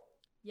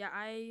yeah,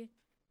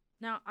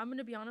 now I'm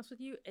gonna be honest with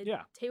you.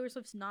 Yeah. Taylor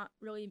Swift's not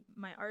really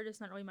my artist,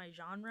 not really my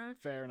genre.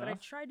 Fair But I enough.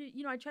 try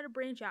to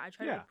branch out. I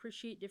try Yeah. to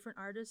appreciate different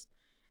artists.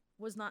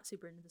 Was not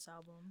super into this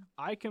album.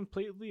 I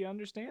completely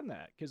understand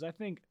that cuz I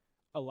think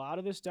a lot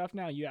of this stuff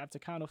now you have to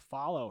kind of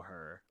follow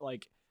her.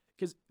 Like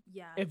cuz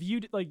Yeah. if you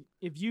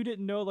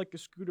didn't know like the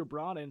Scooter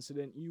Braun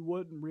incident, you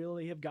wouldn't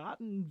really have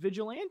gotten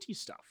vigilante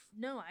stuff.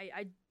 No,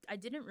 I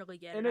didn't really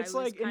get And it. it's I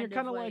was like, and you're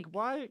kind of like,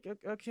 why?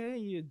 Okay,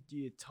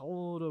 you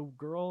told a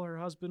girl her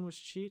husband was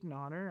cheating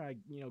on her.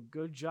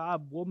 Good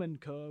job, woman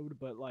code.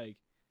 But like,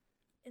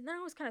 and then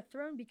I was kind of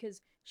thrown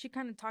because she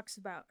kind of talks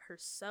about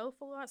herself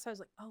a lot. So I was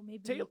like, oh,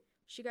 maybe Taylor-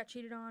 she got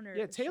cheated on, or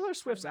Yeah, is she Taylor talking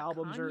Swift's about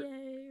albums are-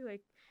 Kanye?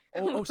 Like,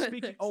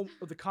 speaking,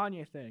 the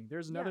Kanye thing.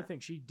 There's another Yeah. thing.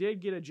 She did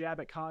get a jab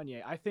at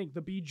Kanye. I think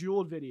the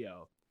Bejeweled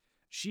video,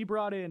 she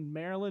brought in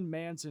Marilyn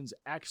Manson's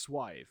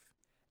ex-wife,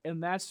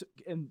 and that's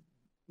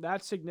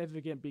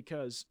significant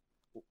because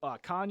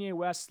Kanye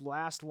West's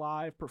last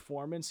live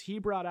performance, he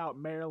brought out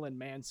Marilyn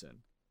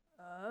Manson.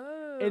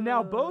 oh, And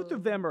now both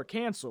of them are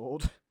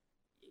canceled.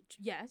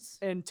 Yes.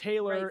 And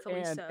Taylor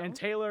Rightfully so. and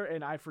Taylor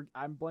and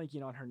I'm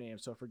blanking on her name,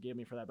 so forgive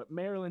me for that. But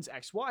Marilyn's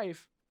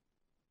ex-wife,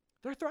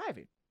 they're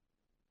thriving.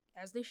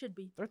 As they should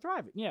be. They're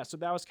thriving. Yeah. So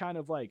that was kind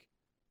of like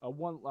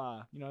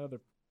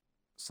another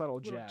subtle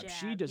Little jab.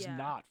 She jab, does yeah.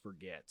 not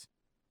forget.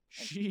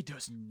 She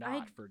does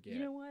not forget. You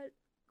know what?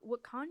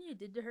 What Kanye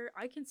did to her,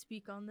 I can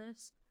speak on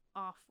this.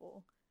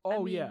 Awful. Oh I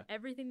mean, yeah,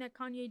 everything that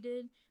Kanye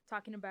did,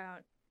 talking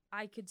about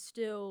I could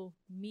still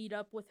meet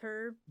up with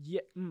her,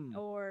 yeah.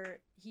 or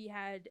he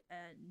had a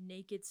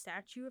naked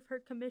statue of her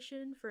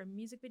commissioned for a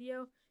music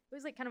video. It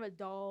was like kind of a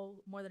doll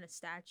more than a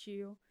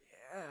statue.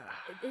 Yeah.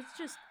 It's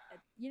just,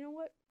 you know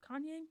what,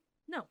 Kanye?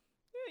 No,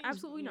 Yeah,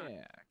 absolutely not.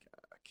 Yeah.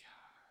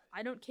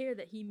 I don't care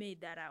that he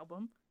made that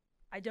album.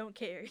 I don't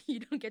care. You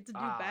don't get to do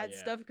bad yeah.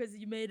 stuff because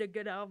you made a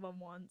good album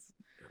once.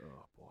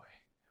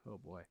 Oh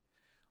boy.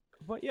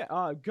 But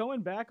yeah,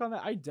 going back on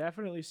that, I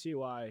definitely see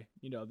why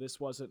this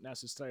wasn't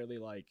necessarily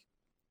like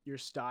your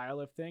style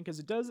of thing, because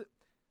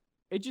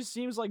it just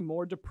seems like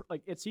more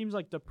it seems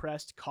like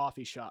depressed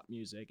coffee shop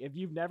music. If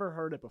you've never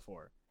heard it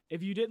before,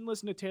 if you didn't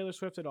listen to Taylor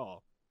Swift at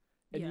all,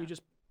 and Yeah. you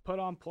just put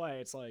on play,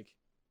 it's like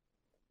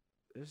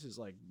this is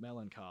like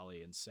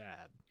melancholy and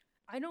sad.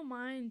 I don't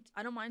mind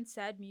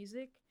sad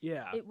music.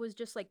 Yeah. It was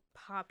just like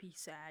poppy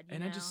sad, you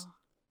And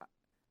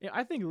know?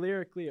 I think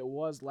lyrically it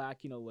was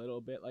lacking a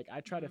little bit. Like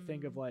I try to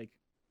think of Mm. like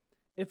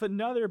if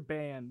another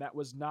band that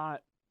was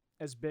not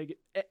as big,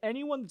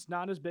 anyone that's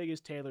not as big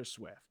as Taylor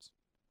Swift.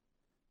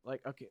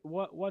 Like, okay,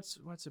 what's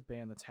a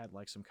band that's had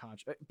like some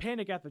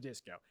Panic at the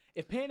Disco.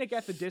 If Panic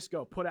at the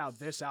Disco put out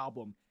this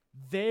album,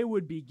 they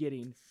would be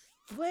getting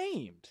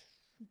flamed.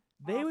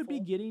 They would be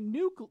Awful. getting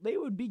they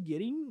would be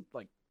getting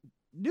like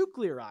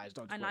nuclearized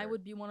on Twitter. And I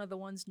would be one of the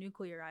ones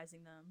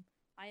nuclearizing them.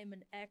 I am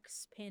an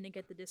ex Panic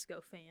at the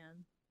Disco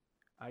fan.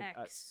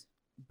 Ex.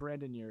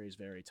 Brandon Urie is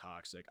very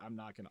toxic. I'm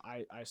not gonna.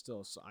 I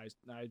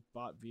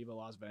bought Viva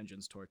Las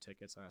Vengeance tour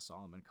tickets and I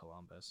saw him in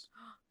Columbus.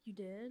 You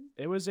did?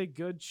 It was a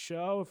good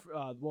show.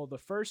 Well, the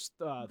first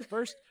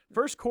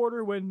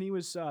quarter when he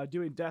was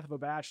doing Death of a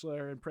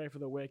Bachelor and Pray for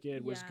the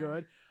Wicked was Yeah.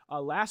 good.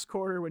 Last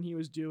quarter when he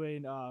was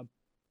doing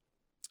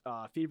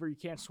Fever You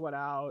Can't Sweat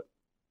Out,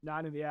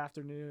 9 in the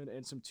Afternoon,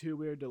 and some Too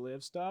Weird to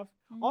Live stuff,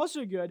 Mhm.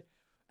 also good.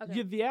 Okay.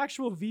 Yeah, the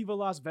actual Viva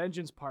Las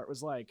Vengeance part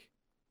was like,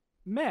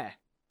 meh.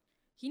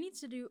 He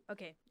needs to do,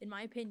 okay, in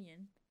my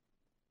opinion,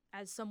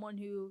 as someone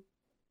who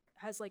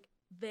has like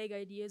vague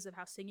ideas of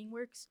how singing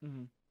works,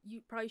 Mhm.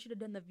 you probably should have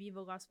done the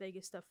Viva Las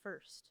Vegas stuff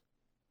first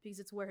because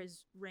it's where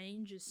his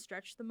range is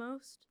stretched the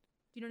most.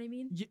 Do you know what I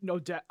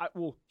mean?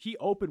 Well, he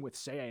opened with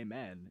 "Say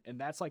Amen," and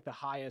that's like the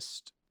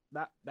highest.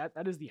 That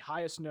is the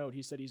highest note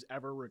he said he's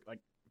ever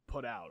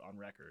put out on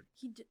record.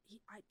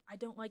 I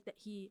don't like that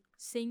he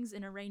sings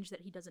in a range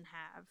that he doesn't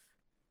have.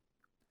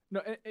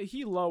 No,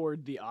 he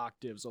lowered the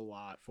octaves a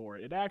lot for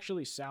it. It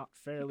actually sound He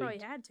fairly. probably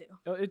had to,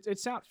 It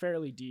sound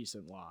fairly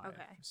decent live.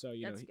 Okay, So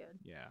you that's know, good.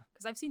 yeah.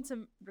 because I've seen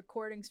some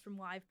recordings from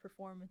live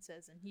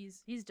performances and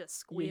he's just Yeah,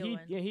 squealing.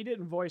 he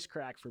didn't voice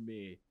crack for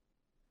me.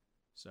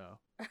 So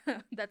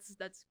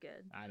That's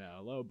good. I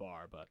know, low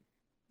bar, but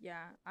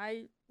Yeah,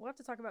 we'll have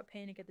to talk about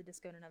Panic at the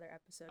Disco in another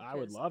episode. I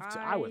would 'cause love to.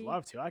 I would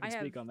love to. I can I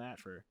speak have- on that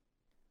for.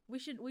 We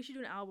should do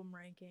an album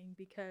ranking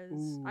because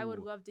I would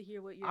Ooh. love to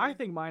hear what your. I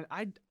think mine.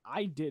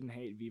 I didn't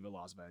hate Viva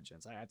Las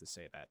Vengeance. I have to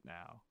say that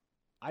now.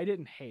 I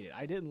didn't hate it.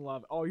 I didn't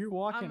love. Oh, you're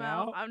walking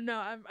I'm out.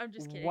 I'm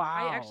just kidding.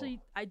 Wow.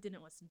 I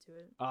didn't listen to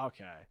it.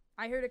 Okay.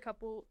 I heard a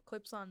couple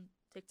clips on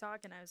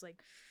TikTok and I was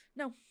like,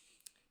 no.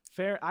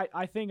 Fair.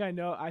 I think I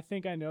know. I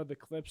think I know the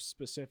clips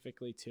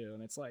specifically too,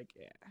 and it's like,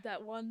 yeah.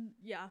 That one,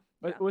 yeah.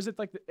 But yeah. was it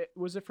like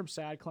was it from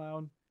Sad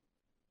Clown?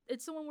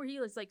 It's the one where he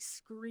was like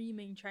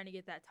screaming trying to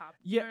get that top.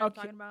 Yeah, You know what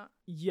okay. I'm talking about?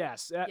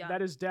 Yes. Yeah.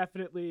 That is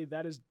definitely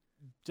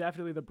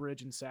the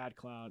bridge in Sad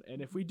Clown.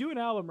 And if we do an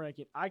album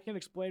ranking, I can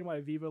explain why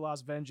Viva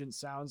Las Vengeance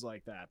sounds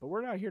like that. But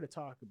we're not here to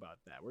talk about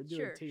that. We're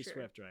doing Sure, T sure.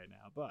 Swift right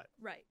now. But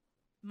Right.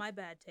 My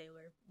bad,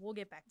 Taylor. We'll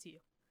get back to you.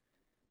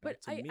 back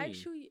But to I me,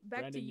 actually back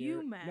Brandon to you,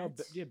 Urie- Matt. No,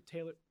 but yeah,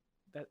 Taylor.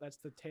 That's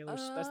the Taylor.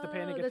 That's the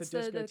Panic at that's the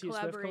Disco the T Swift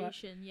collab.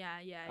 collaboration. Yeah,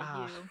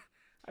 Ah. you.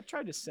 I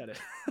tried to set it.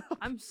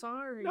 I'm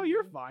sorry. No,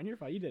 you're fine. You're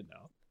fine. You didn't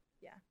know.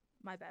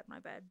 My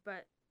bad.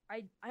 But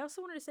I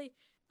also wanted to say,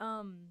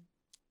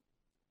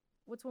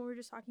 what's one we were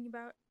just talking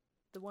about?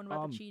 The one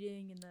about the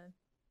cheating and the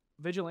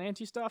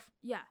Vigilante stuff.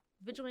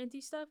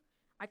 vigilante stuff.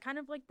 I kind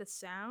of like the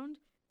sound,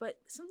 but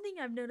something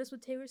I've noticed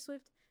with Taylor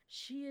Swift,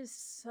 she is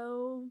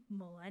so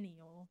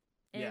millennial.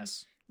 And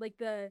Yes. like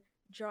the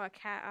draw a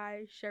cat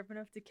eye sharp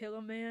enough to kill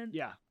a man.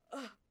 Yeah.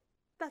 Ugh,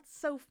 that's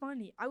so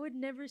funny. I would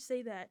never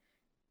say that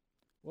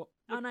Well,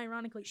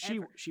 unironically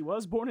ever. she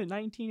was born in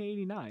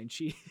 1989.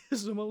 She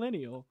is a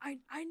millennial.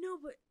 I know,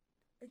 but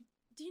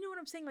do you know what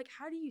I'm saying? Like,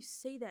 how do you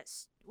say that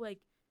like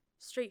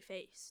straight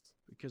faced?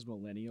 Because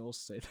millennials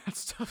say that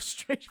stuff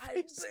straight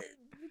face.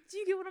 Do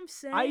you get what I'm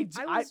saying?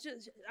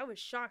 I was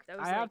shocked. I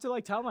was I have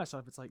to tell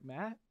myself, it's like,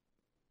 Matt,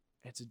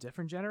 it's a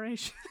different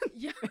generation.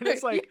 yeah, And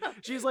it's like yeah.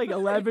 she's like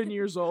 11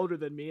 years older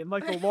than me. In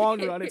like the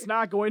long run, it's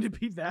not going to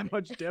be that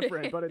much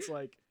different. But it's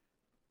like,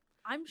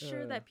 I'm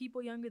sure that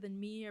people younger than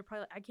me are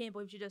probably. I can't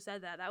believe she just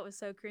said that. That was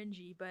so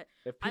cringy. But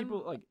if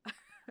people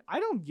I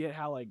don't get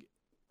how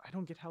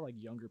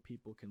younger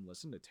people can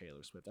listen to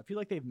Taylor Swift. I feel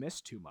like they've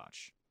missed too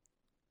much.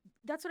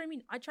 that's what I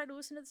mean. I tried to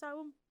listen to this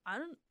album.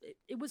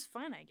 It was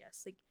fun, I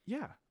guess. Like,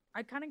 Yeah.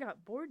 I kind of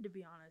got bored, to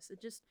be honest.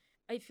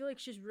 I feel like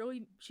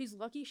she's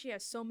lucky she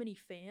has so many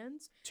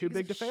fans. Too 'Cause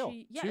big to if fail.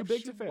 she- yeah, Too if big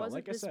she to fail. wasn't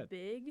Like I this said,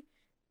 big,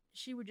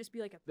 she would just be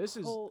like a This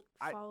is- cult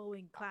I-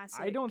 following classic.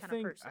 I don't kinda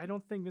think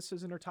person. this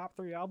is in her top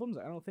 3 albums.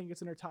 I don't think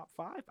it's in her top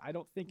 5. I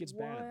don't think it's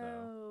bad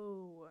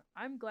though. Whoa.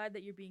 I'm glad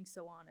that you're being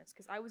so honest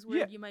because I was worried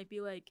Yeah. you might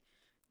be like,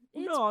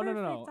 No.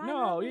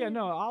 Yeah,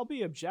 No. I'll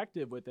be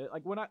objective with it.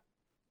 Like when I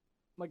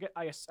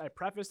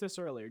prefaced this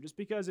earlier, just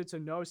because it's a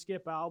no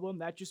skip album,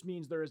 that just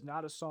means there is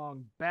not a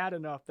song bad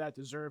enough that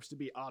deserves to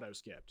be auto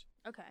skipped.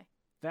 Okay.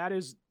 That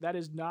is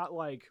not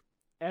like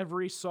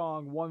every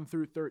song 1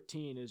 through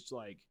 13 is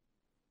like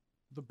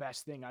the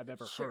best thing I've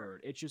ever Sure.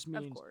 heard. It just Of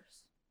means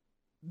course.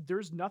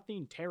 there's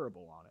nothing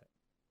terrible on it.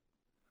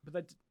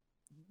 But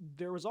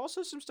there was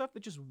also some stuff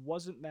that just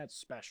wasn't that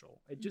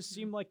special. It just Mhm.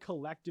 seemed like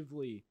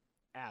collectively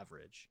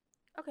average.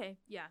 Okay,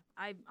 yeah,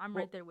 I'm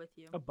Well, right there with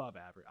you. Above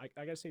average.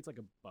 I gotta say it's like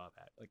above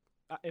average.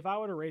 Like if I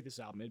were to rate this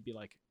album, it'd be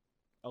like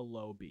a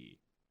low B.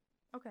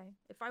 Okay,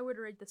 if I were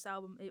to rate this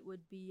album, it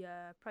would be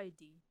probably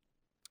D,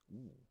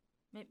 Ooh.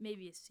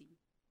 maybe a C,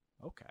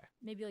 Okay.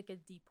 maybe like a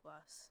D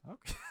plus.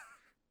 Okay.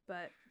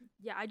 But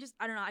yeah, I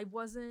don't know. I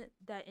wasn't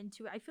that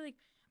into it. I feel like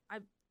I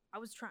I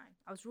was trying.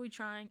 I was really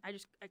trying. I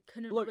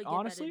couldn't Look, really get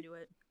honestly, that into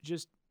it.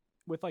 just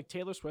with like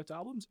Taylor Swift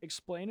albums,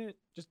 explain it.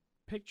 Just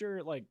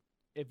picture like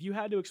if you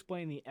had to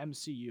explain the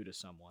MCU to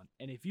someone,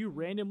 and if you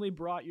randomly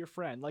brought your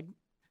friend, like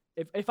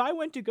if I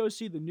went to go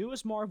see the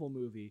newest Marvel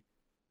movie,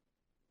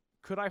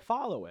 could I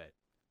follow it?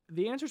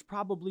 The answer is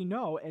probably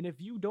no. And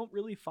if you don't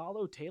really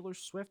follow Taylor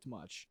Swift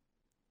much,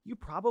 you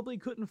probably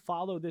couldn't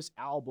follow this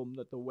album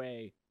that the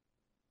way,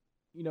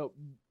 you know,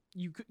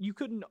 you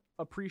couldn't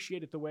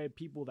appreciate it the way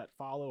people that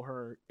follow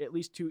her, at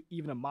least to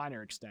even a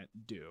minor extent,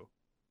 do.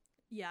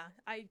 Yeah,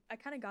 I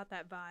kind of got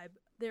that vibe.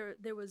 There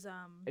was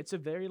It's a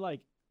very like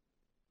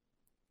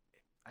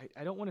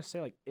I don't want to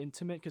say like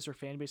intimate because her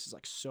fan base is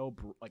like so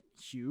like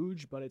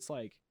huge, but it's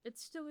like it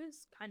still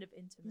is kind of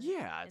intimate.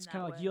 yeah, it's in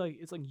kind of that like way.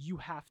 it's like you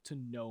have to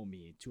know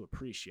me to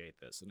appreciate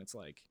this, and it's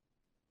like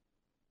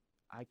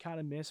I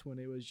kind of miss when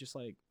it was just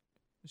like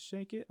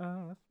shake it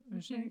off,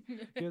 shake,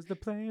 because the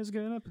player's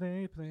gonna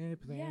play.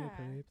 Yeah,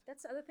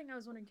 that's the other thing I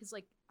was wondering because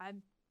like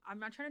I'm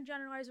not trying to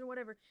generalize or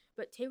whatever,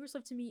 but Taylor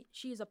Swift to me,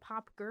 she is a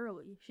pop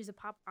girly. She's a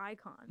pop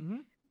icon. Mm-hmm.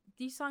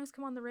 These songs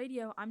come on the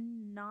radio.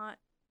 I'm not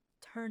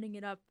turning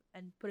it up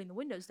and putting the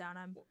windows down.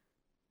 I'm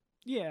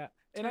Yeah,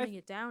 and turning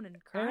it down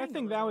and crying. I a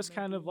think that little, was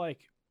kind of maybe. like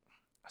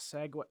a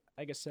segue.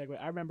 I guess segue.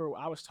 I remember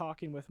I was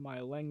talking with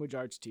my language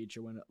arts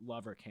teacher when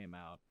Lover came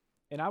out,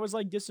 and I was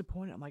like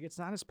disappointed. I'm like, it's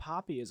not as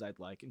poppy as I'd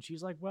like, and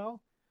she's like,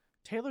 well,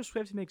 Taylor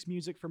Swift makes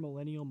music for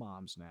millennial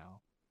moms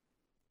now,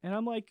 and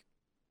I'm like,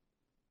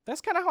 that's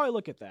kind of how I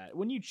look at that.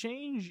 When you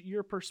change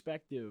your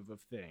perspective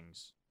of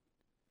things,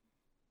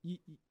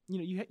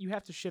 you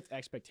have to shift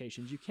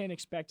expectations. You can't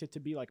expect it to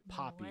be like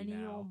poppy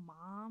Millennial now.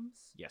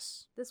 moms.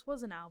 Yes. This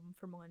was an album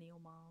for millennial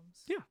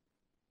moms. Yeah.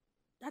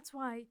 That's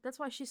why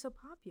she's so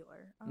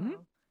popular. Oh.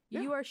 Mhm.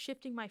 Yeah. You are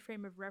shifting my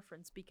frame of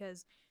reference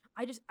because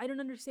I don't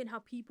understand how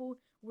people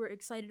were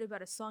excited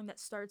about a song that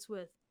starts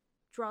with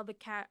 "Draw the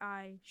cat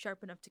eye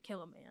sharp enough to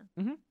kill a man."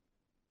 Mhm.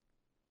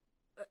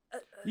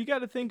 You got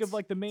to think of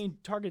like the main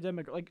target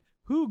demographic, like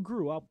who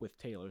grew up with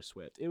Taylor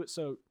Swift. It was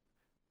so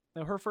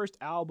her first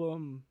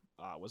album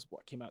was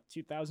what came out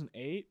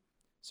 2008,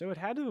 so it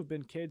had to have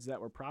been kids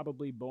that were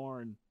probably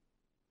born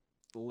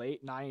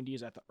late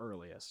 90s at the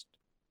earliest,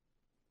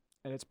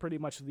 and it's pretty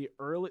much the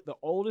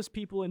oldest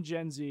people in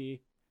Gen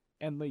Z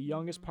and the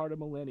youngest part of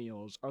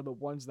millennials are the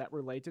ones that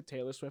relate to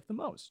Taylor Swift the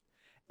most.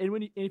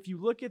 And if you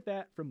look at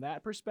that from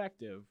that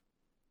perspective,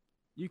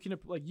 you can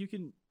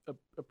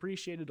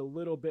appreciate it a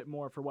little bit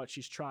more for what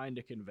she's trying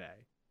to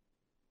convey.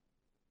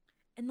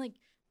 And like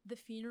the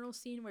funeral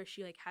scene where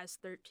she like has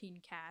 13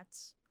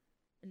 cats,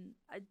 and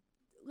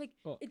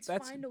it's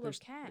fine to love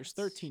cats.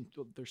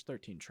 There's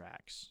 13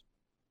 tracks.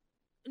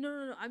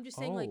 No. I'm just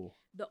saying like Oh.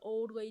 the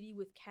old lady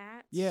with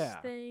cats Yeah.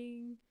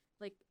 thing.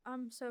 Like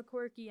I'm so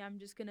quirky. I'm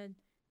just gonna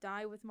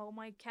die with all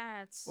my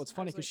cats. Well, it's I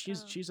funny was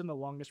because like, she's in the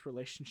longest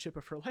relationship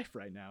of her life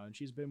right now, and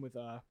she's been with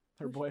her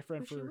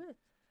boyfriend who's she for with?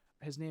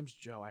 his name's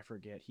Joe. I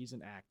forget. He's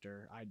an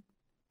actor.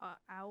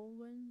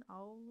 Alwyn.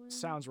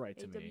 Sounds right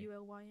to me.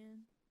 AWLYN.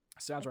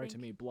 Sounds I right to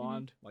think. me.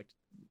 Blonde, like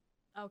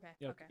Okay.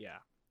 Okay. yeah.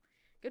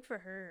 Good for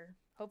her.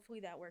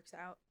 Hopefully that works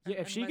out. Yeah,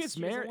 if she Unless gets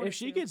doesn't married, want if it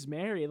she to. gets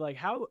married, like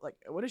how, like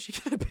what is she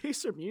gonna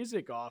base her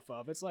music off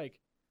of? It's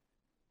like,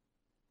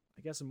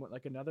 I guess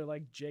like another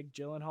like Jake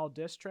Gyllenhaal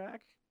diss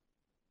track.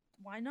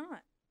 Why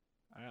not?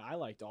 I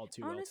liked All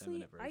Too Well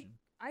 10-minute version.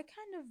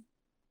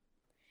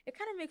 It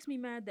kind of makes me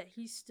mad that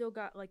he's still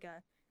got like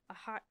a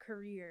hot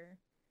career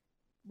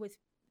with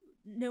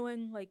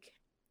knowing like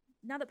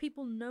now that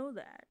people know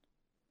that.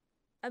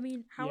 I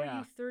mean, how are Yeah.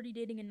 you 30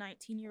 dating a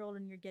 19-year-old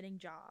and you're getting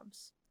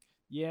jobs?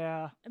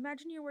 Yeah,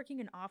 Imagine you're working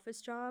an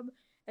office job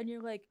and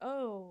you're like,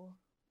 "Oh,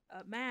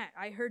 Matt,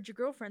 I heard your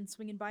girlfriend's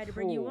swinging by to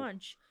bring you Oh.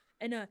 lunch."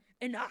 And a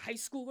high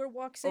schooler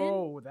walks in.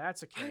 Oh,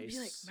 that's a I'd be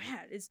like, case.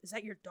 "Matt, is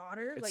that your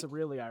daughter?" It's like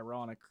really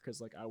ironic because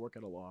like I work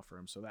at a law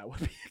firm, so that would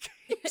be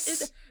a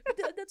case.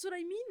 that's what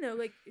I mean though.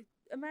 Like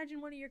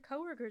imagine one of your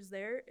coworkers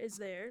is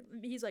there.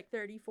 He's like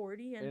 30,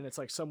 40 and And it's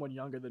like someone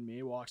younger than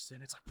me walks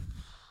in. It's like,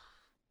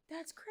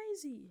 that's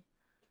crazy.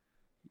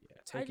 yeah,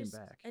 taken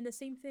back. And the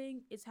same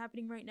thing is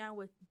happening right now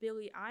with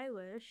Billie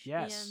Eilish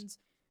Yes. and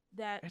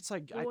that It's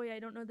like boy I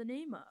don't know the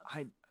name of.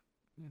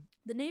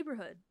 The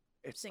Neighborhood.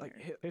 it's singer.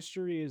 like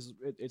history is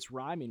it's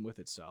rhyming with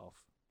itself.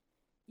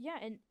 Yeah,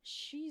 and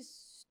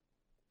she's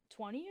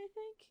 20, I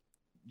think.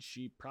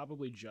 She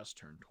probably just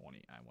turned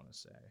 20. I want to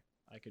say.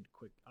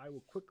 I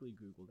will quickly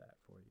Google that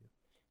for you.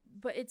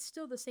 But it's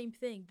still the same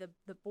thing.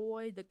 The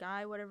boy, the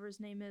guy, whatever his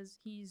name is,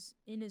 he's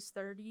in his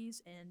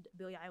 30s, and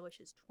Billie Eilish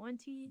is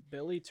 20.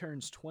 Billie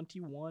turns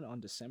 21 on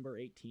December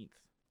 18th.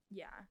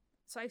 Yeah.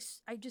 So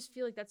I just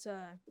feel like that's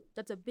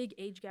a big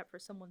age gap for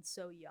someone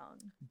so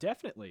young.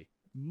 Definitely,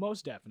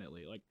 most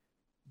definitely. Like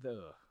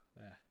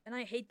And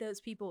I hate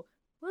those people.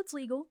 Well, it's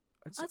legal.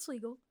 It's, That's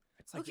legal.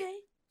 it's like Okay,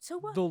 so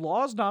what? the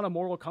law's not a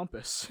moral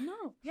compass.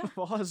 No, yeah.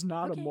 The law is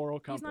not Okay, a moral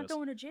compass. He's not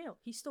going to jail.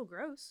 He's still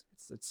gross.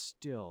 It's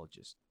still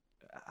just.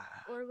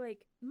 Or like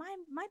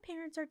my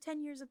parents are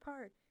 10 years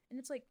apart, and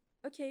it's like,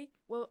 okay,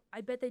 well,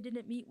 I bet they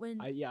didn't meet when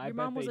your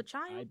mom was a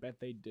child. I bet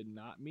they did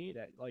not meet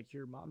at like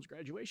your mom's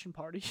graduation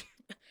party.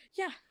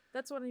 Yeah,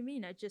 that's what I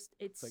mean.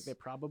 It's like they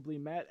probably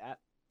met at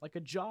like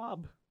a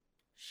job.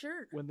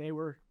 Sure. When they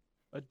were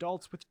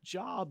adults with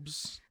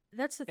jobs.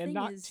 That's the thing, and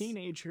not is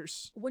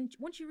teenagers.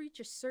 Once you reach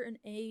a certain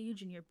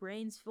age and your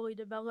brain's fully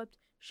developed,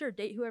 sure,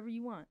 date whoever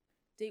you want,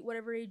 date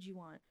whatever age you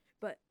want.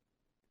 But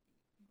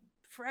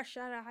fresh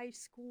out of high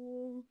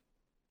school,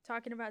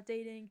 talking about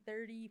dating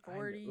 30,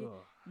 40,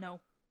 no,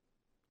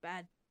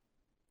 bad,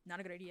 not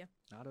a good idea.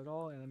 Not at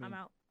all. And I mean, I'm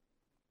out.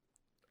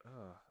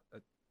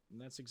 And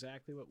that's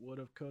exactly what would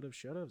have, could have,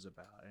 should have's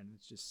about. And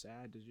it's just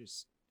sad to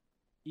just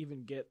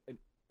even get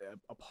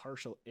a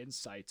partial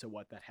insight to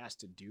what that has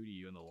to do to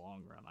you in the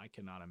long run. I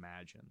cannot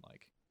imagine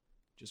like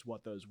just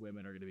what those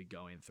women are going to be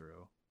going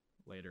through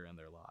later in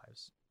their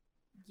lives.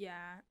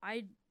 Yeah,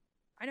 I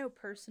know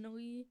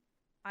personally,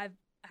 I've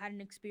had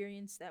an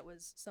experience that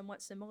was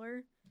somewhat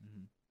similar.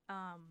 Mm-hmm.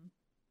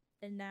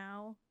 And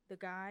now the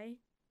guy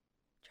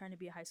trying to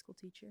be a high school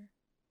teacher.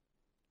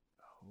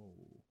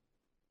 Oh.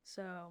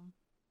 So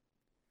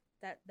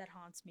that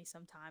haunts me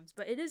sometimes.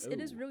 But it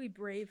is really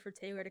brave for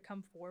Taylor to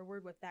come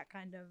forward with that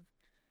kind of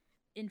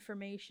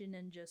information,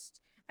 and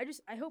I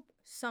hope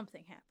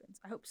something happens.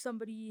 I hope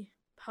somebody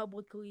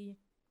publicly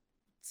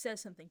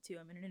says something to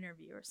him in an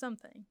interview or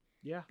something.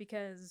 Yeah.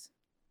 Because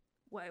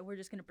we're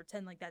just gonna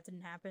pretend like that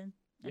didn't happen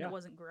and it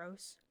wasn't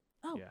gross.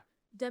 Oh, yeah.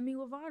 Demi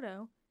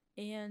Lovato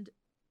and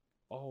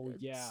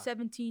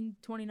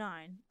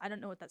 1729. I don't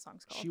know what that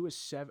song's called. She was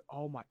 7.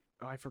 Oh my!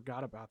 I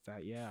forgot about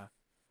that. Yeah.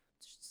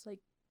 It's just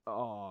like.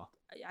 Oh.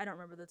 I don't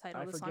remember the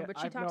title of the song, but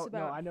she talks about.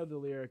 No, I know the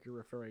lyric you're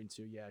referring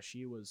to. Yeah,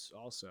 she was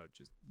also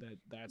just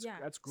that's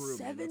grooming.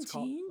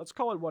 17? Let's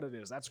call it what it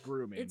is. That's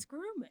grooming. It's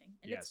grooming.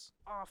 And yes. It's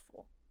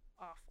awful.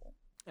 Awful.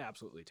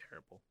 Absolutely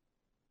terrible.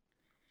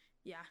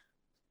 Yeah.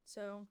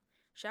 So,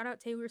 shout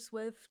out Taylor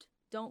Swift.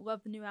 Don't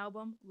love the new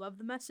album. Love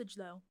the message,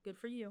 though. Good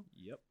for you.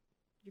 Yep.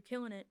 You're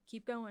killing it.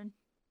 Keep going.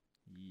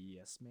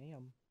 Yes,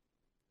 ma'am.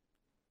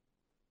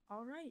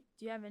 All right.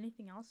 Do you have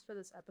anything else for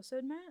this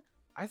episode, Matt?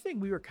 I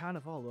think we were kind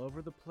of all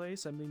over the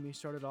place. I mean, we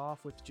started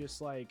off with just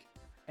like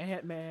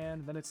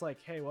Ant-Man. Then it's like,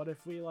 hey, what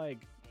if we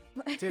like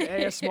did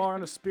ASMR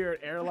on a Spirit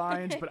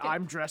Airlines, but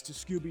I'm dressed as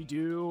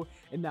Scooby-Doo.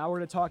 And now we're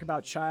going to talk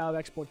about child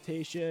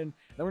exploitation.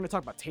 Then we're going to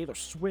talk about Taylor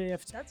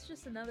Swift. That's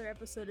just another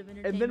episode of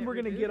entertainment. And then we're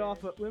going to get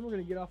off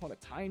on a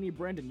tiny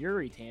Brendan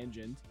Urie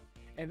tangent.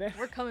 And then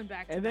we're coming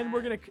back to and then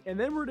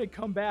that. we're gonna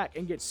come back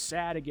and get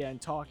sad again,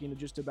 talking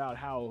just about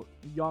how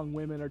young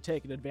women are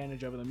taken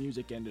advantage of in the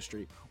music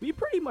industry. We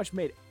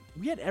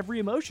had every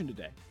emotion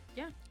today.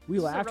 Yeah. We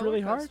laughed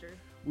really hard.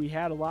 We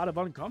had a lot of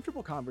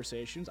uncomfortable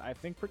conversations. I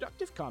think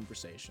productive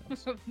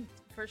conversations.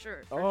 For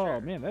sure.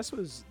 Man, this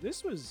was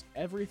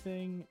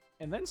everything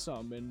and then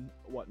some in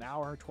an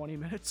hour, 20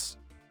 minutes.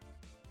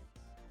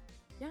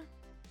 Yeah.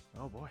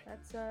 Oh boy.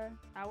 That's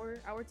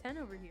hour 10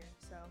 over here.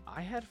 So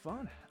I had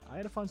fun. I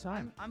had a fun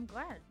time. I'm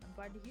glad. I'm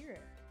glad to hear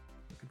it.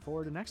 Looking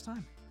forward to next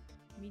time.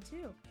 Me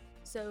too.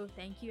 So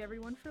thank you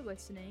everyone for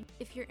listening.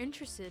 If you're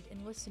interested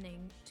in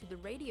listening to the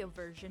radio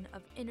version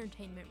of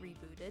Entertainment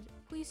Rebooted,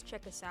 please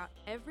check us out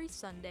every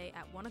Sunday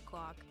at 1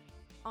 o'clock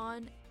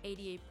on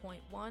 88.1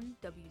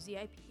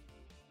 WZIP.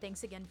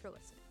 Thanks again for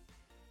listening.